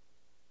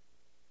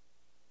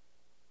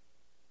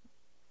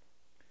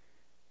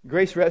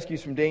 Grace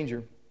rescues from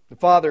danger. The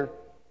Father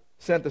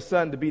sent the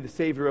Son to be the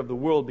Savior of the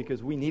world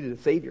because we needed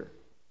a Savior.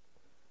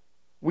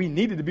 We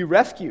needed to be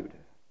rescued.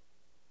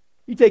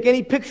 You take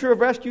any picture of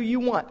rescue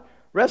you want.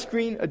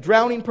 Rescuing a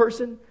drowning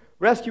person,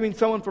 rescuing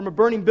someone from a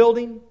burning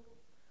building,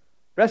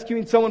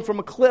 rescuing someone from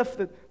a cliff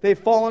that they've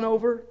fallen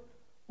over.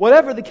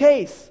 Whatever the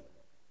case,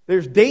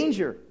 there's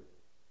danger.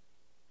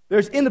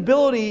 There's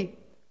inability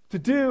to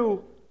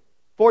do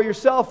for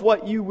yourself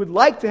what you would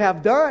like to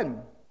have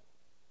done.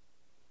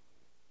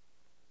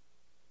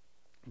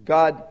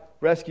 God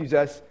rescues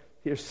us,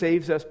 He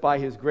saves us by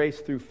His grace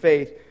through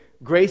faith.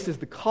 Grace is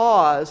the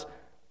cause.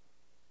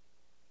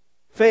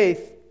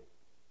 Faith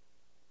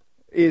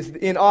is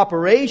in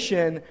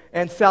operation,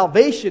 and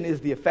salvation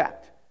is the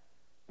effect.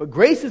 But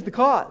grace is the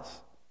cause,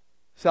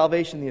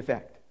 salvation the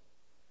effect.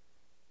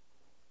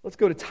 Let's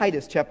go to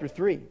Titus chapter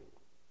 3.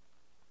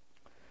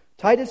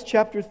 Titus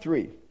chapter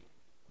 3.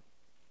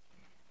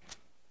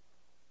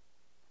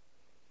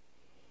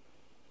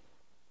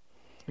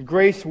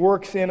 Grace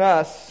works in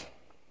us.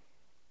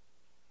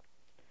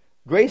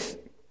 Grace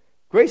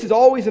is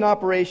always in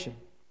operation.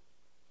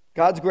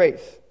 God's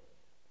grace.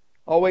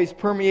 Always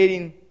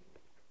permeating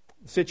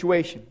the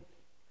situation.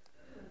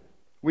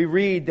 We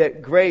read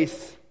that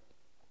grace,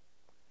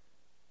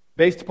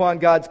 based upon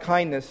God's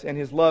kindness and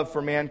His love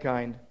for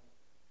mankind,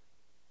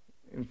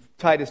 in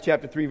Titus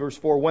chapter 3, verse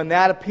 4, when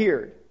that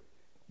appeared,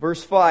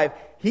 verse 5,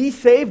 He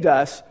saved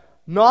us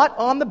not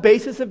on the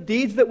basis of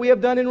deeds that we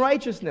have done in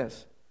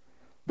righteousness.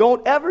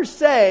 Don't ever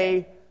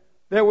say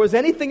there was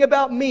anything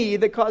about me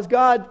that caused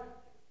God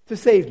to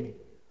save me.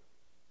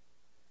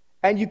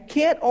 And you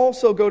can't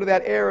also go to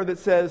that error that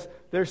says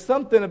there's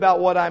something about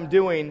what I'm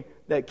doing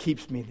that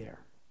keeps me there.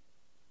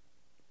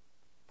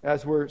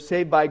 As we're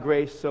saved by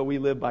grace, so we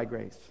live by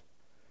grace.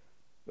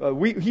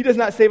 He does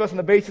not save us on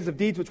the basis of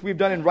deeds which we've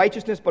done in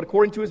righteousness, but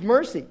according to His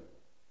mercy.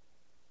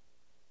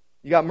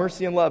 You got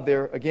mercy and love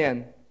there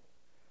again.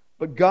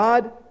 But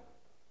God,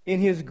 in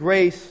His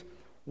grace,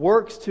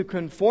 works to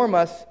conform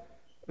us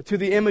to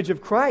the image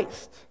of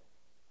Christ.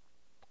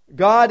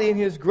 God, in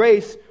His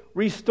grace,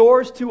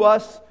 restores to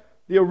us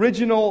the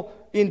original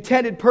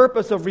intended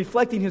purpose of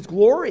reflecting His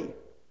glory,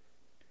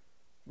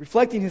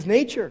 reflecting His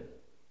nature.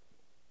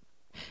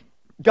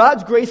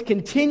 God's grace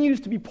continues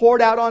to be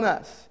poured out on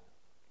us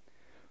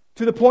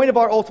to the point of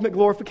our ultimate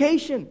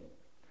glorification.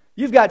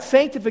 You've got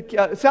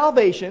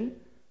salvation,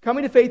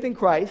 coming to faith in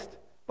Christ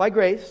by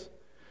grace.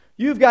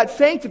 You've got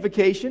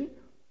sanctification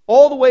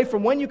all the way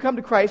from when you come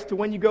to Christ to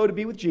when you go to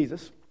be with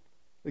Jesus,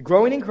 the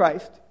growing in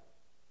Christ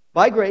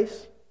by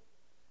grace.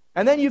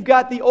 And then you've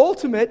got the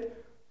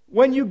ultimate,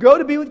 when you go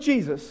to be with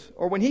Jesus,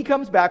 or when He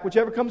comes back,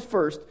 whichever comes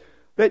first,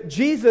 that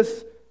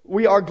Jesus,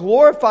 we are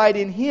glorified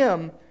in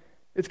Him.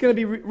 It's going to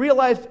be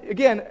realized,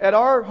 again, at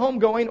our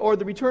homegoing or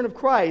the return of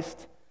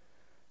Christ.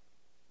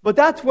 But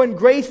that's when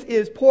grace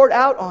is poured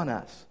out on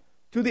us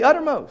to the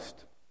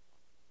uttermost.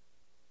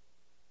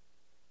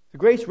 The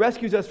grace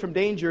rescues us from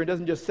danger and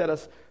doesn't just set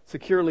us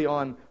securely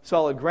on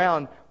solid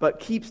ground,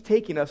 but keeps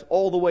taking us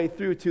all the way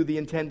through to the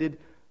intended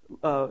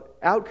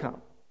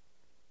outcome,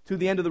 to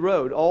the end of the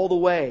road, all the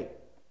way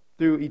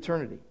through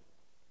eternity.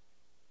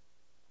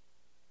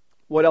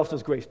 What else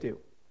does grace do?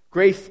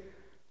 Grace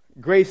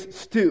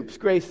stoops,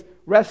 grace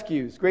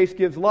rescues, grace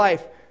gives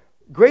life.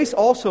 Grace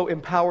also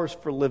empowers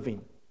for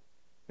living.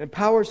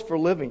 Empowers for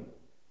living.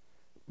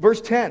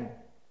 Verse 10.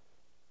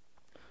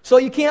 So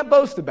you can't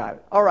boast about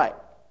it. All right.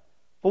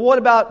 But what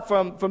about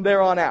from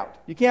there on out?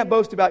 You can't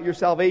boast about your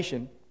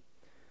salvation.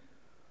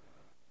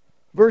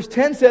 Verse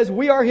 10 says,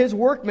 we are His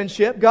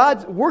workmanship,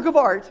 God's work of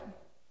art,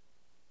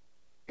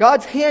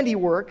 God's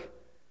handiwork,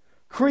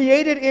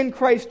 created in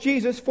Christ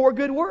Jesus for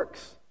good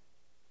works,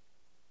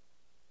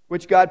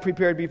 which God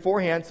prepared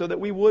beforehand so that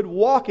we would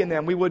walk in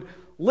them. We would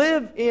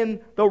live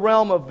in the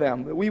realm of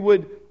them. That we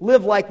would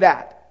live like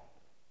that.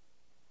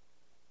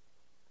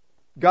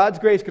 God's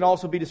grace can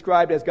also be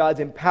described as God's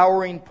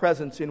empowering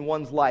presence in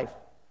one's life.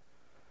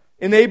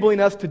 enabling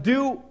us to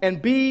do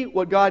and be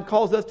what God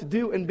calls us to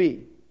do and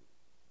be.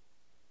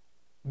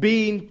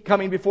 Being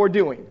coming before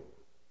doing.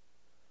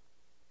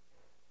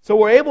 So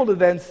we're able to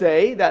then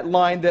say that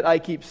line that I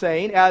keep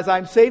saying, as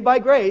I'm saved by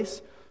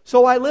grace,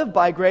 so I live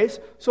by grace,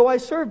 so I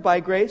serve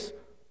by grace,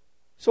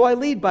 so I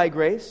lead by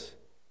grace.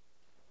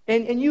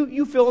 And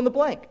you fill in the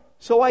blank.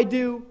 So I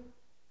do,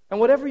 and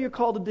whatever you're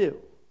called to do,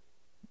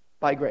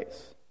 by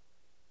grace.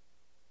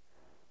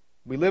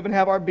 We live and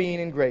have our being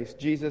in grace.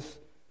 Jesus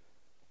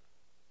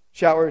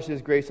showers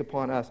His grace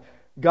upon us.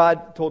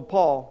 God told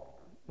Paul,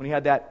 when he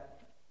had that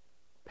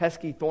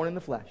pesky thorn in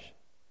the flesh,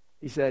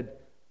 He said,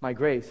 my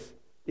grace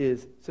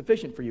is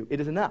sufficient for you. It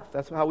is enough.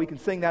 That's how we can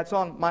sing that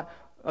song,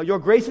 your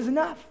grace is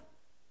enough.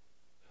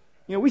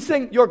 You know, we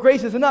sing, your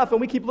grace is enough, and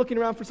we keep looking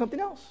around for something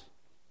else.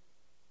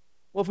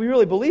 Well, if we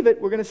really believe it,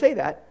 we're going to say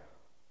that.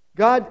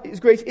 God's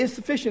grace is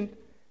sufficient,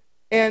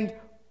 and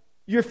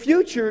your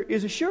future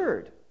is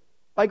assured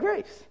by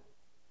grace.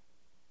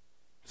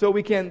 So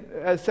we can,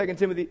 as 2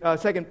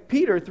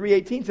 Peter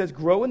 3:18 says,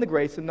 grow in the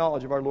grace and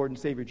knowledge of our Lord and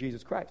Savior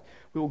Jesus Christ.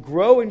 We will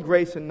grow in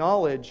grace and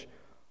knowledge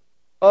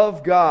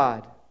of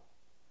God,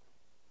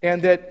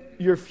 and that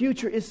your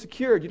future is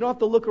secured. You don't have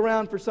to look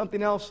around for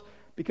something else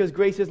because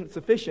grace isn't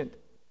sufficient.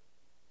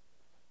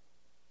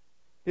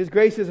 His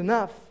grace is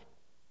enough.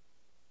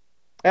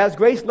 As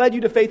grace led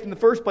you to faith in the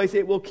first place,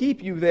 it will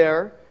keep you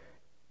there,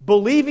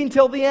 believing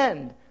till the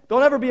end.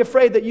 Don't ever be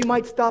afraid that you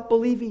might stop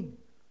believing.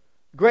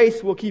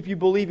 Grace will keep you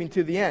believing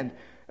to the end.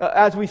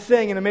 As we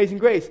sing in Amazing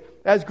Grace,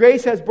 as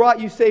grace has brought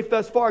you safe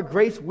thus far,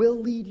 grace will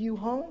lead you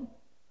home.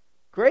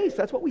 Grace,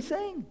 that's what we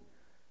sing.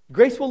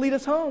 Grace will lead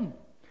us home.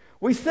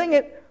 We sing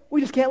it,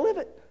 we just can't live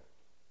it.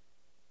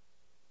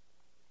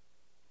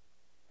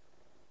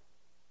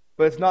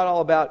 But it's not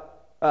all about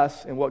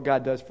us and what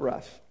God does for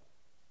us.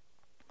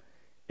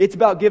 It's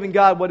about giving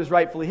God what is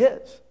rightfully His,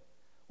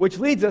 which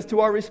leads us to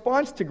our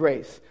response to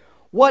grace.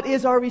 What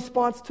is our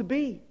response to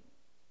be?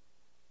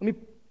 Let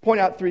me point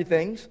out three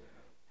things.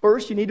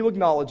 First, you need to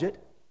acknowledge it.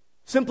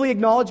 Simply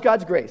acknowledge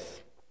God's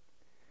grace.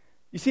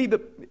 You see,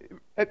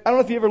 I don't know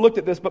if you ever looked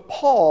at this, but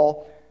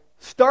Paul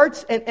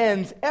starts and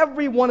ends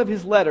every one of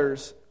his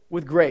letters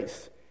with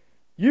grace.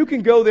 You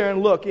can go there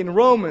and look in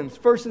Romans,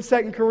 1st and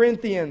 2nd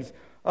Corinthians,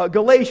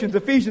 Galatians,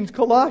 Ephesians,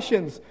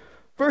 Colossians,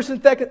 1st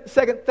and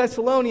 2nd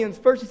Thessalonians,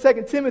 1st and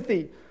 2nd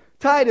Timothy,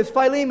 Titus,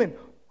 Philemon,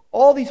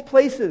 all these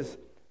places.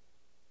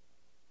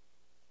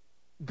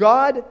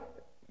 God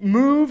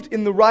moved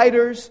in the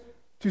writers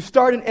to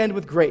start and end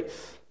with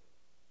grace.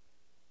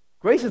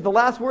 Grace is the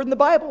last word in the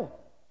Bible.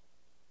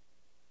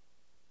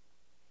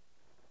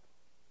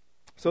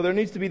 So there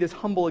needs to be this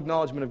humble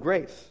acknowledgement of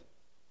grace.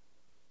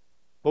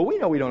 But we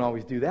know we don't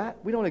always do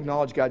that. We don't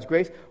acknowledge God's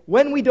grace.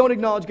 When we don't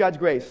acknowledge God's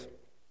grace,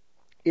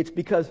 it's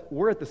because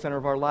we're at the center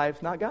of our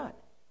lives, not God.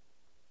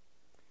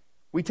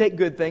 We take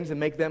good things and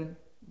make them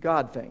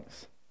God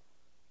things.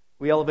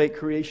 We elevate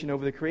creation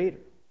over the Creator.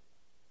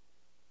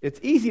 It's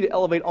easy to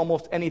elevate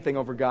almost anything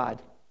over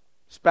God.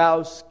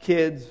 Spouse,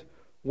 kids,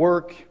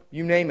 work,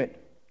 you name it.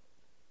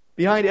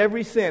 Behind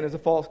every sin is a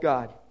false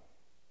god.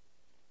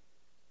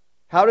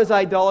 How does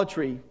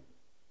idolatry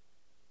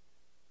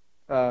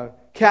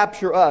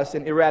capture us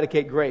and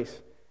eradicate grace?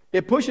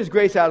 It pushes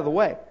grace out of the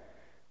way.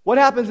 What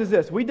happens is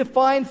this. We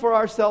define for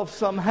ourselves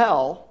some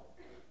hell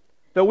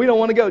that we don't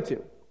want to go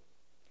to.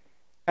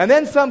 And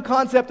then some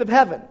concept of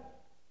heaven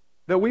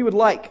that we would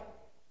like.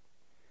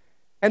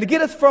 And to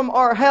get us from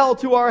our hell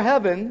to our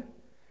heaven,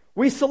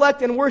 we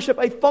select and worship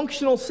a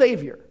functional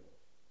Savior.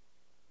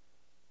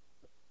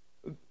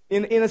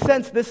 In a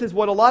sense, this is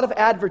what a lot of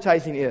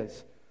advertising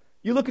is.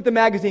 You look at the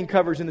magazine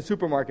covers in the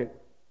supermarket.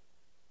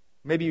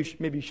 Maybe you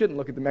shouldn't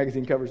look at the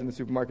magazine covers in the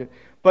supermarket.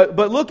 But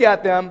look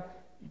at them,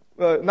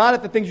 not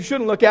at the things you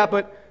shouldn't look at,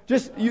 but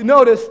just you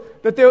notice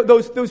that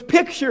those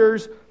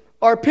pictures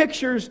are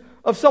pictures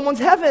of someone's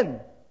heaven.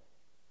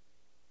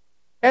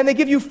 And they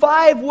give you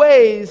 5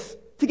 ways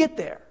to get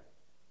there.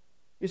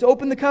 You just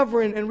open the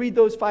cover and read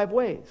those 5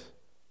 ways.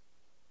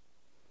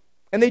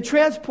 And they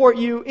transport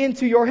you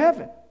into your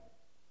heaven.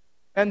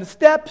 And the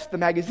steps, the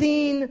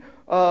magazine,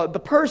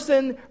 the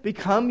person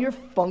become your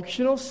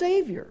functional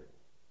Savior.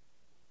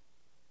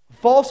 A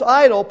false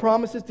idol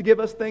promises to give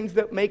us things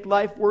that make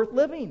life worth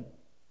living.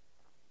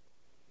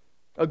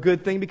 A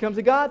good thing becomes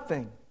a God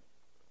thing.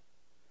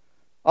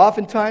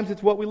 Oftentimes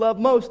it's what we love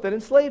most that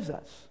enslaves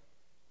us.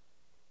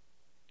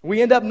 We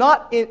end up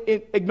not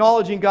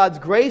acknowledging God's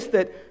grace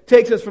that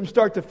takes us from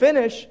start to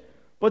finish,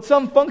 but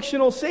some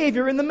functional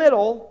Savior in the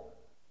middle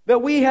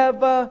that we have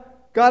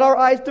got our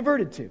eyes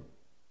diverted to.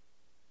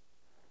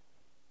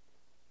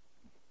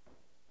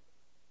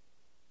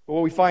 But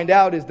what we find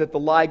out is that the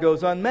lie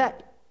goes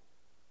unmet.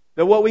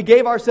 That what we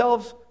gave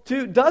ourselves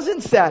to doesn't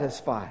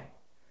satisfy.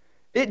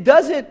 It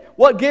doesn't.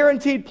 What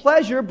guaranteed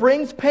pleasure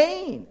brings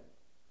pain.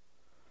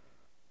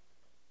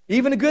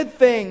 Even a good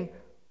thing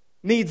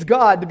needs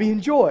God to be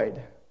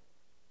enjoyed.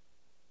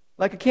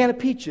 Like a can of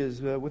peaches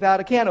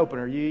without a can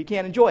opener. You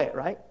can't enjoy it,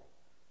 right?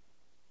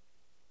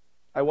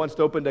 I once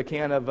opened a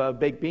can of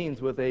baked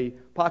beans with a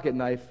pocket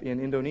knife in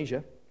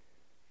Indonesia.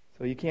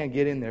 so you can't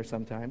get in there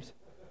sometimes.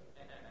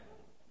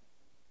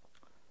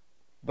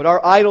 But our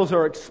idols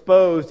are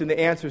exposed in the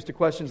answers to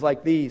questions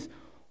like these.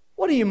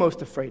 What are you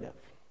most afraid of?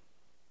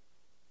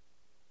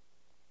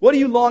 What do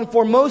you long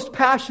for most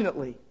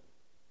passionately?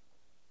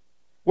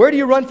 Where do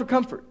you run for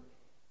comfort?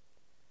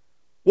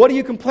 What do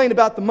you complain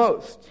about the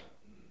most?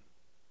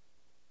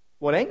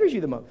 What angers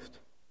you the most?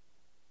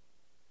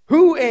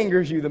 Who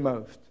angers you the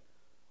most?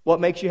 What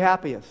makes you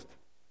happiest?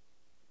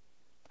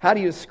 How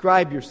do you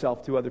describe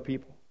yourself to other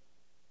people?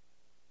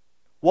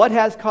 What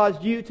has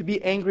caused you to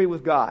be angry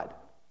with God?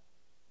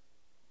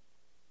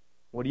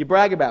 What do you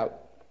brag about?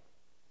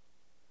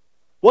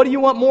 What do you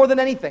want more than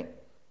anything?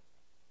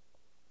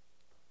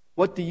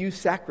 What do you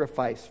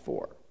sacrifice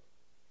for?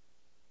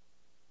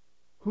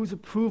 Whose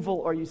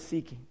approval are you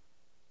seeking?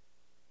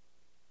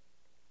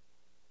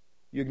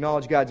 You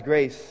acknowledge God's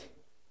grace.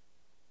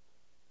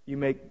 You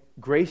make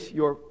grace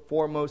your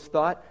foremost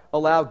thought.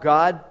 Allow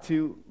God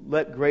to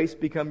let grace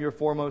become your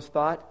foremost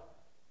thought.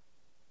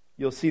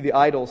 You'll see the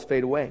idols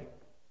fade away.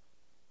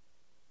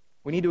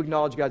 We need to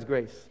acknowledge God's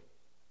grace.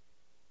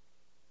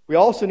 We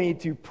also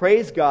need to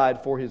praise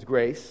God for His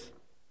grace.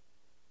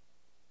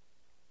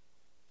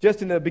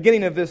 Just in the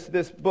beginning of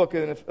this book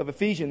of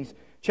Ephesians,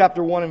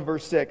 chapter 1 and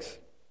verse 6.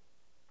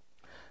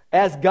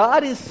 As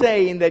God is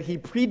saying that He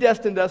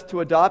predestined us to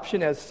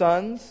adoption as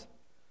sons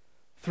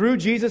through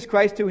Jesus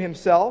Christ to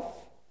Himself,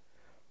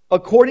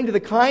 according to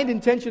the kind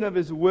intention of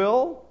His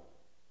will,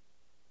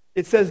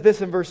 it says this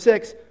in verse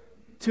 6,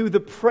 to the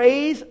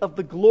praise of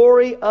the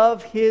glory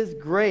of His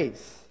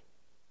grace.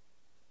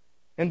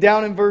 And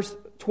down in verse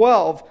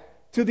 12,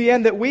 to the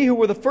end that we who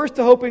were the first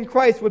to hope in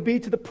Christ would be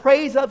to the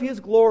praise of His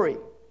glory.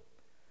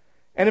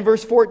 And in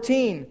verse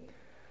 14,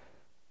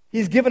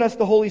 He's given us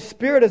the Holy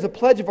Spirit as a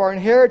pledge of our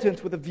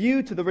inheritance with a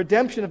view to the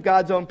redemption of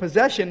God's own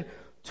possession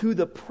to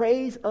the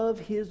praise of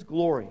His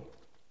glory.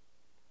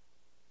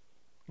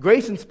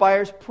 Grace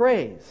inspires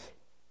praise.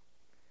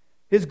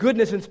 His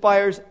goodness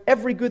inspires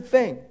every good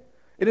thing.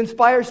 It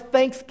inspires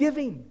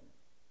thanksgiving.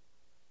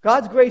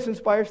 God's grace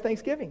inspires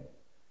thanksgiving.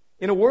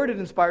 In a word, it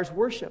inspires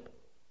worship.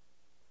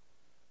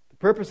 The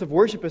purpose of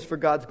worship is for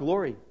God's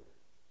glory.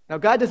 Now,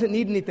 God doesn't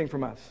need anything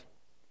from us.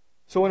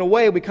 So in a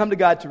way, we come to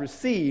God to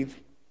receive.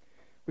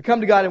 We come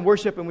to God in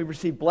worship and we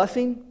receive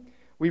blessing,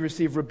 we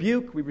receive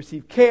rebuke, we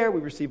receive care, we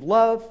receive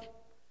love.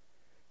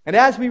 And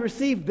as we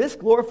receive, this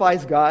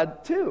glorifies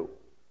God too,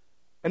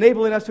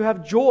 enabling us to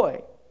have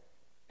joy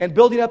and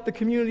building up the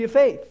community of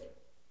faith.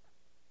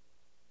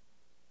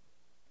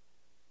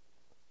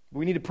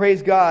 We need to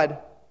praise God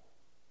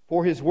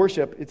for His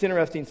worship. It's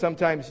interesting,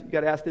 sometimes you've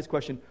got to ask this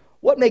question,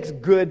 what makes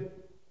good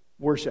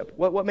worship?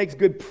 What makes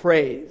good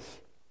praise?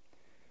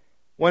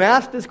 When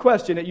asked this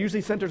question, it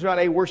usually centers around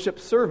a worship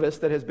service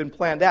that has been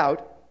planned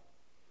out,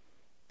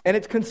 and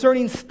it's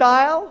concerning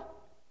style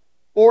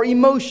or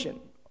emotion.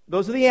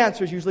 Those are the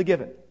answers usually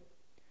given.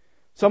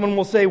 Someone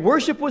will say,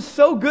 worship was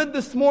so good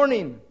this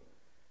morning,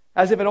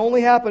 as if it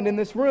only happened in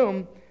this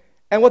room,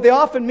 and what they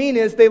often mean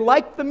is they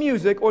liked the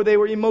music or they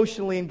were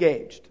emotionally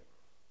engaged.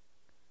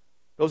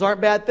 Those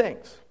aren't bad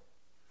things.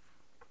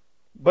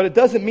 But it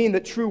doesn't mean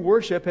that true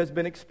worship has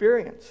been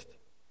experienced.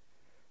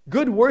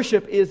 Good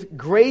worship is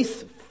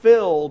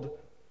grace-filled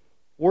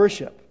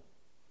worship.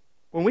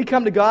 When we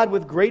come to God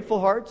with grateful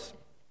hearts,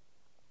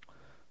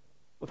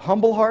 with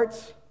humble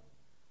hearts,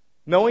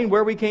 knowing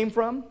where we came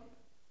from,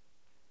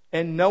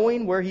 and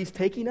knowing where He's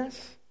taking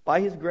us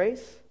by His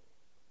grace,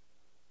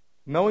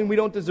 knowing we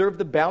don't deserve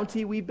the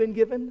bounty we've been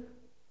given,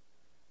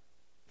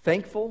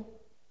 thankful,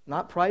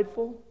 not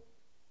prideful,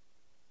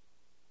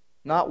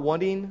 not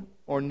wanting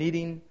or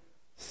needing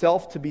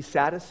self to be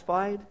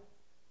satisfied,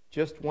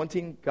 just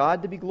wanting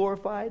God to be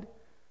glorified,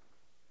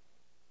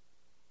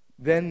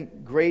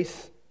 then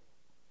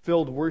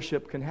grace-filled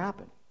worship can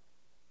happen.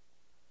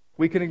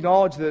 We can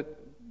acknowledge that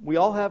we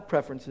all have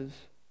preferences,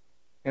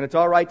 and it's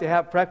all right to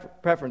have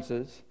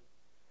preferences,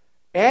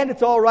 and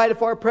it's all right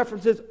if our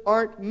preferences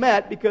aren't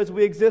met because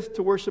we exist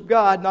to worship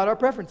God, not our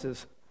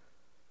preferences.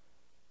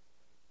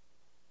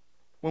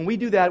 When we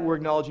do that, we're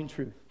acknowledging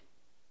truth,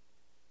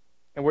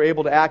 and we're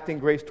able to act in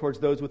grace towards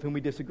those with whom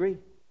we disagree.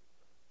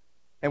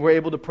 And we're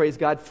able to praise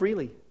God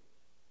freely.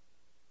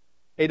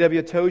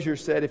 A.W. Tozier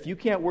said, if you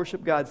can't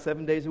worship God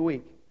 7 days a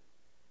week,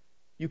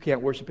 you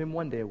can't worship Him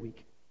 1 day a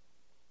week.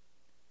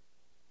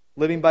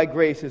 Living by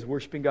grace is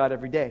worshiping God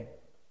every day.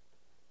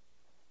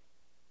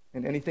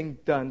 And anything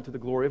done to the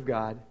glory of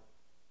God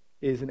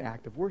is an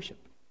act of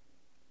worship.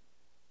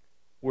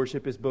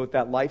 Worship is both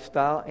that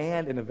lifestyle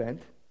and an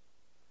event.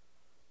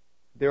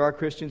 There are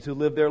Christians who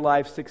live their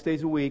lives 6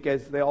 days a week,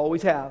 as they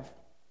always have.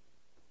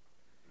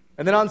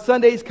 And then on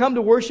Sundays come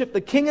to worship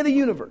the King of the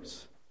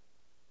universe.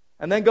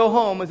 And then go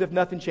home as if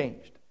nothing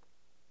changed.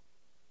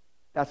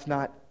 That's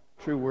not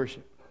true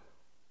worship.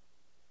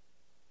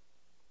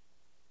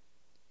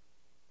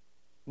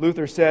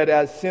 Luther said,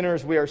 as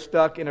sinners we are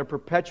stuck in a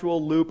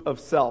perpetual loop of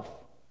self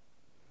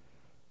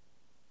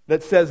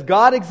that says,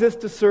 God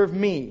exists to serve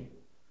me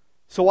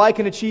so I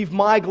can achieve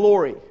my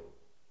glory.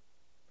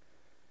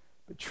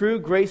 But true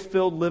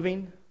grace-filled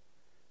living,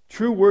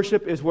 True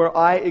worship is where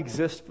I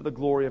exist for the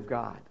glory of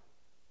God.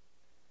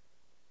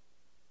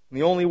 And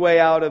the only way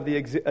out of the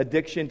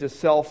addiction to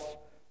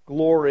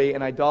self-glory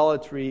and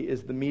idolatry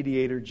is the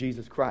mediator,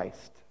 Jesus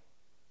Christ.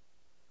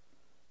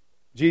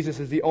 Jesus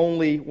is the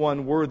only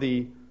one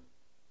worthy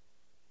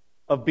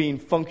of being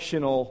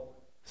functional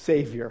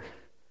Savior,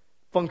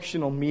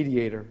 functional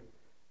mediator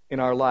in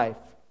our life.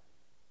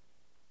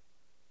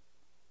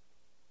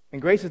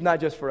 And grace is not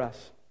just for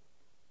us.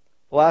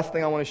 The last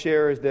thing I want to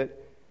share is that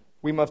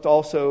we must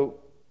also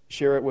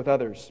share it with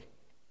others.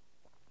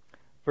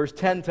 Verse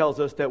 10 tells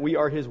us that we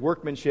are His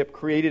workmanship,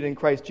 created in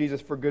Christ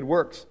Jesus for good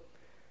works.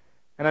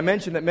 And I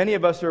mentioned that many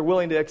of us are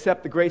willing to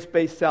accept the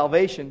grace-based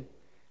salvation,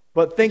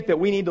 but think that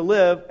we need to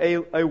live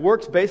a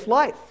works-based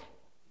life.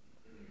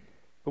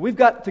 But we've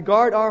got to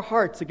guard our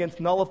hearts against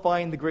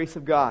nullifying the grace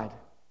of God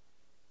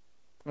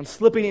and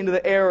slipping into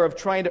the error of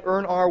trying to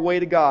earn our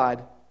way to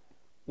God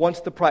once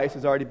the price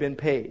has already been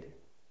paid.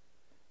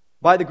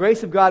 By the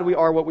grace of God, we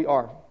are what we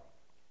are.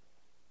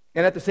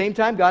 And at the same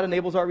time, God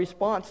enables our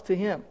response to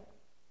Him.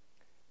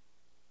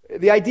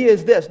 The idea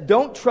is this: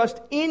 don't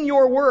trust in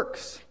your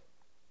works.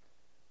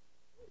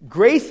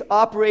 Grace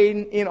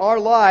operating in our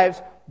lives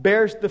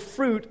bears the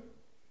fruit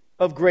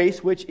of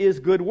grace, which is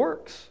good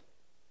works.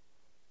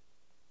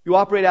 You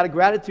operate out of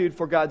gratitude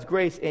for God's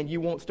grace, and you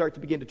won't start to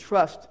begin to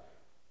trust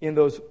in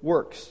those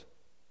works.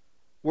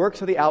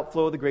 Works are the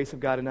outflow of the grace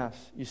of God in us.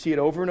 You see it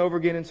over and over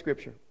again in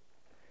Scripture.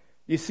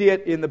 You see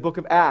it in the book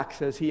of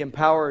Acts as He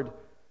empowered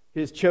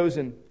His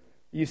chosen.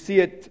 You see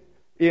it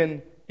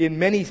in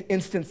many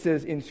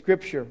instances in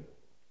Scripture.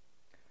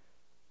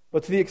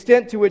 But to the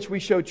extent to which we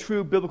show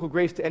true biblical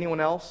grace to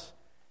anyone else,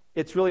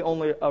 it's really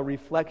only a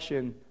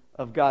reflection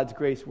of God's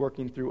grace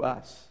working through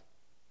us.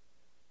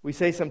 We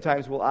say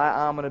sometimes, well,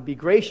 I'm going to be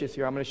gracious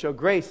here. I'm going to show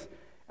grace.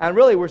 And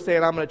really we're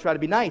saying I'm going to try to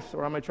be nice,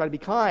 or I'm going to try to be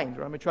kind,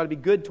 or I'm going to try to be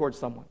good towards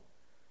someone.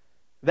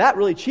 That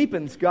really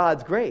cheapens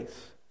God's grace.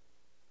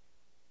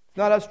 It's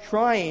not us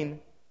trying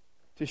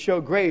to show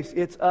grace.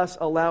 It's us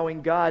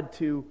allowing God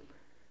to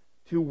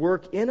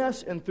work in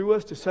us and through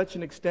us to such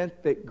an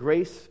extent that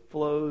grace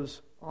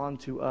flows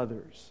onto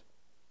others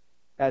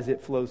as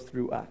it flows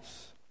through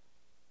us.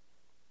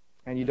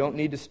 And you don't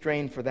need to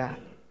strain for that.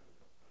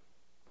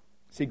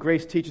 See,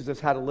 grace teaches us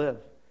how to live.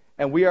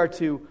 And we are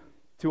to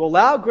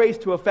allow grace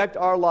to affect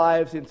our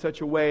lives in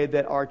such a way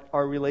that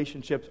our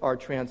relationships are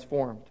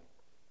transformed.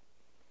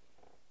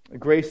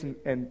 Grace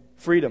and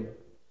freedom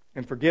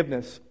and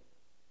forgiveness,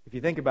 if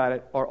you think about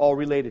it, are all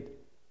related.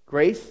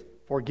 Grace,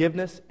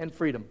 forgiveness, and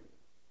freedom.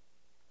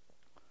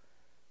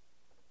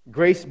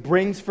 Grace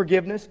brings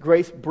forgiveness.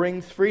 Grace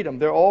brings freedom.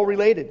 They're all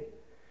related.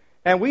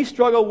 And we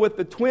struggle with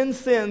the twin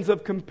sins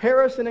of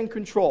comparison and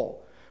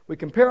control. We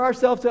compare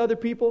ourselves to other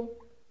people.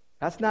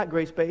 That's not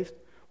grace-based.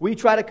 We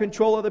try to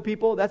control other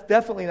people. That's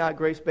definitely not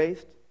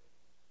grace-based.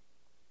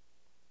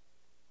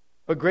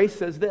 But grace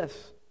says this: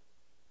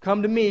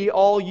 come to me,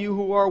 all you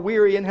who are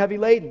weary and heavy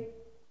laden.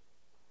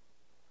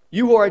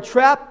 You who are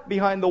trapped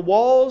behind the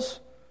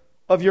walls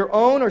of your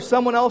own or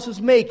someone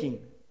else's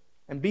making,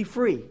 and be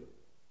free.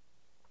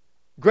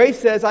 Grace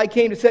says, I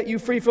came to set you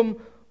free from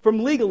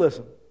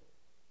legalism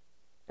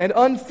and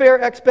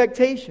unfair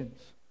expectations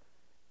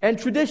and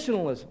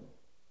traditionalism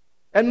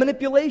and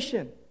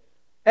manipulation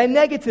and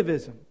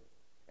negativism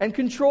and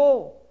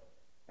control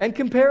and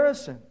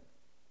comparison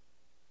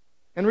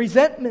and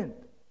resentment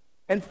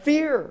and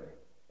fear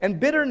and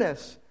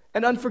bitterness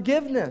and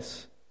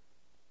unforgiveness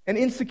and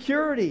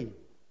insecurity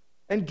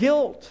and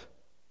guilt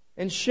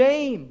and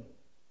shame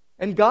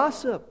and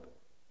gossip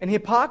and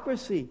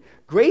hypocrisy.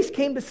 Grace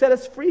came to set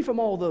us free from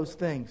all those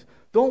things.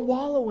 Don't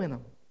wallow in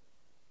them.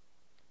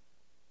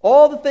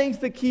 All the things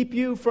that keep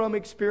you from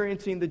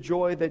experiencing the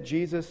joy that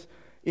Jesus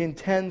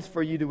intends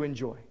for you to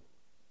enjoy.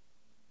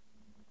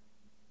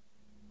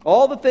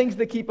 All the things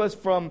that keep us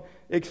from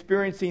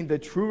experiencing the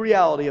true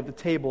reality of the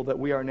table that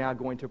we are now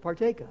going to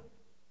partake of.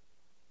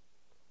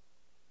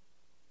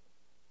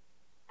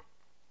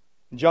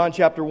 In John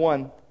chapter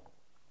 1,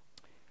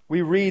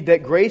 we read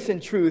that grace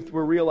and truth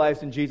were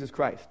realized in Jesus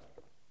Christ.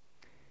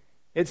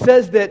 It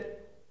says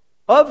that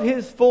of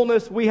His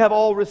fullness we have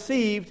all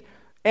received,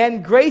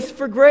 and grace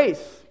for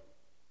grace.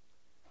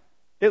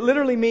 It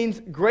literally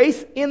means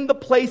grace in the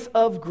place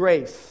of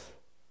grace.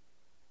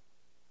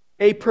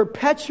 A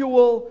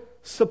perpetual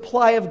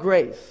supply of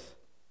grace,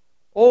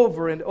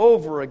 over and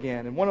over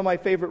again. And one of my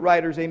favorite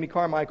writers, Amy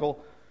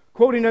Carmichael,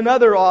 quoting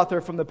another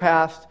author from the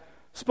past,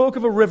 spoke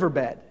of a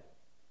riverbed.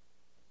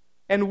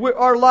 And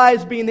our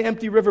lives being the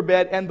empty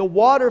riverbed, and the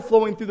water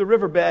flowing through the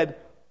riverbed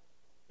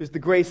is the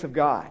grace of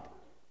God.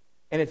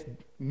 And it's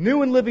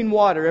new and living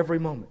water every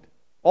moment.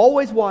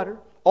 Always water,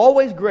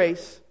 always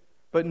grace,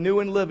 but new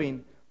and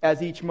living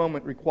as each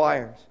moment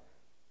requires,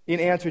 in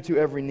answer to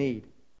every need.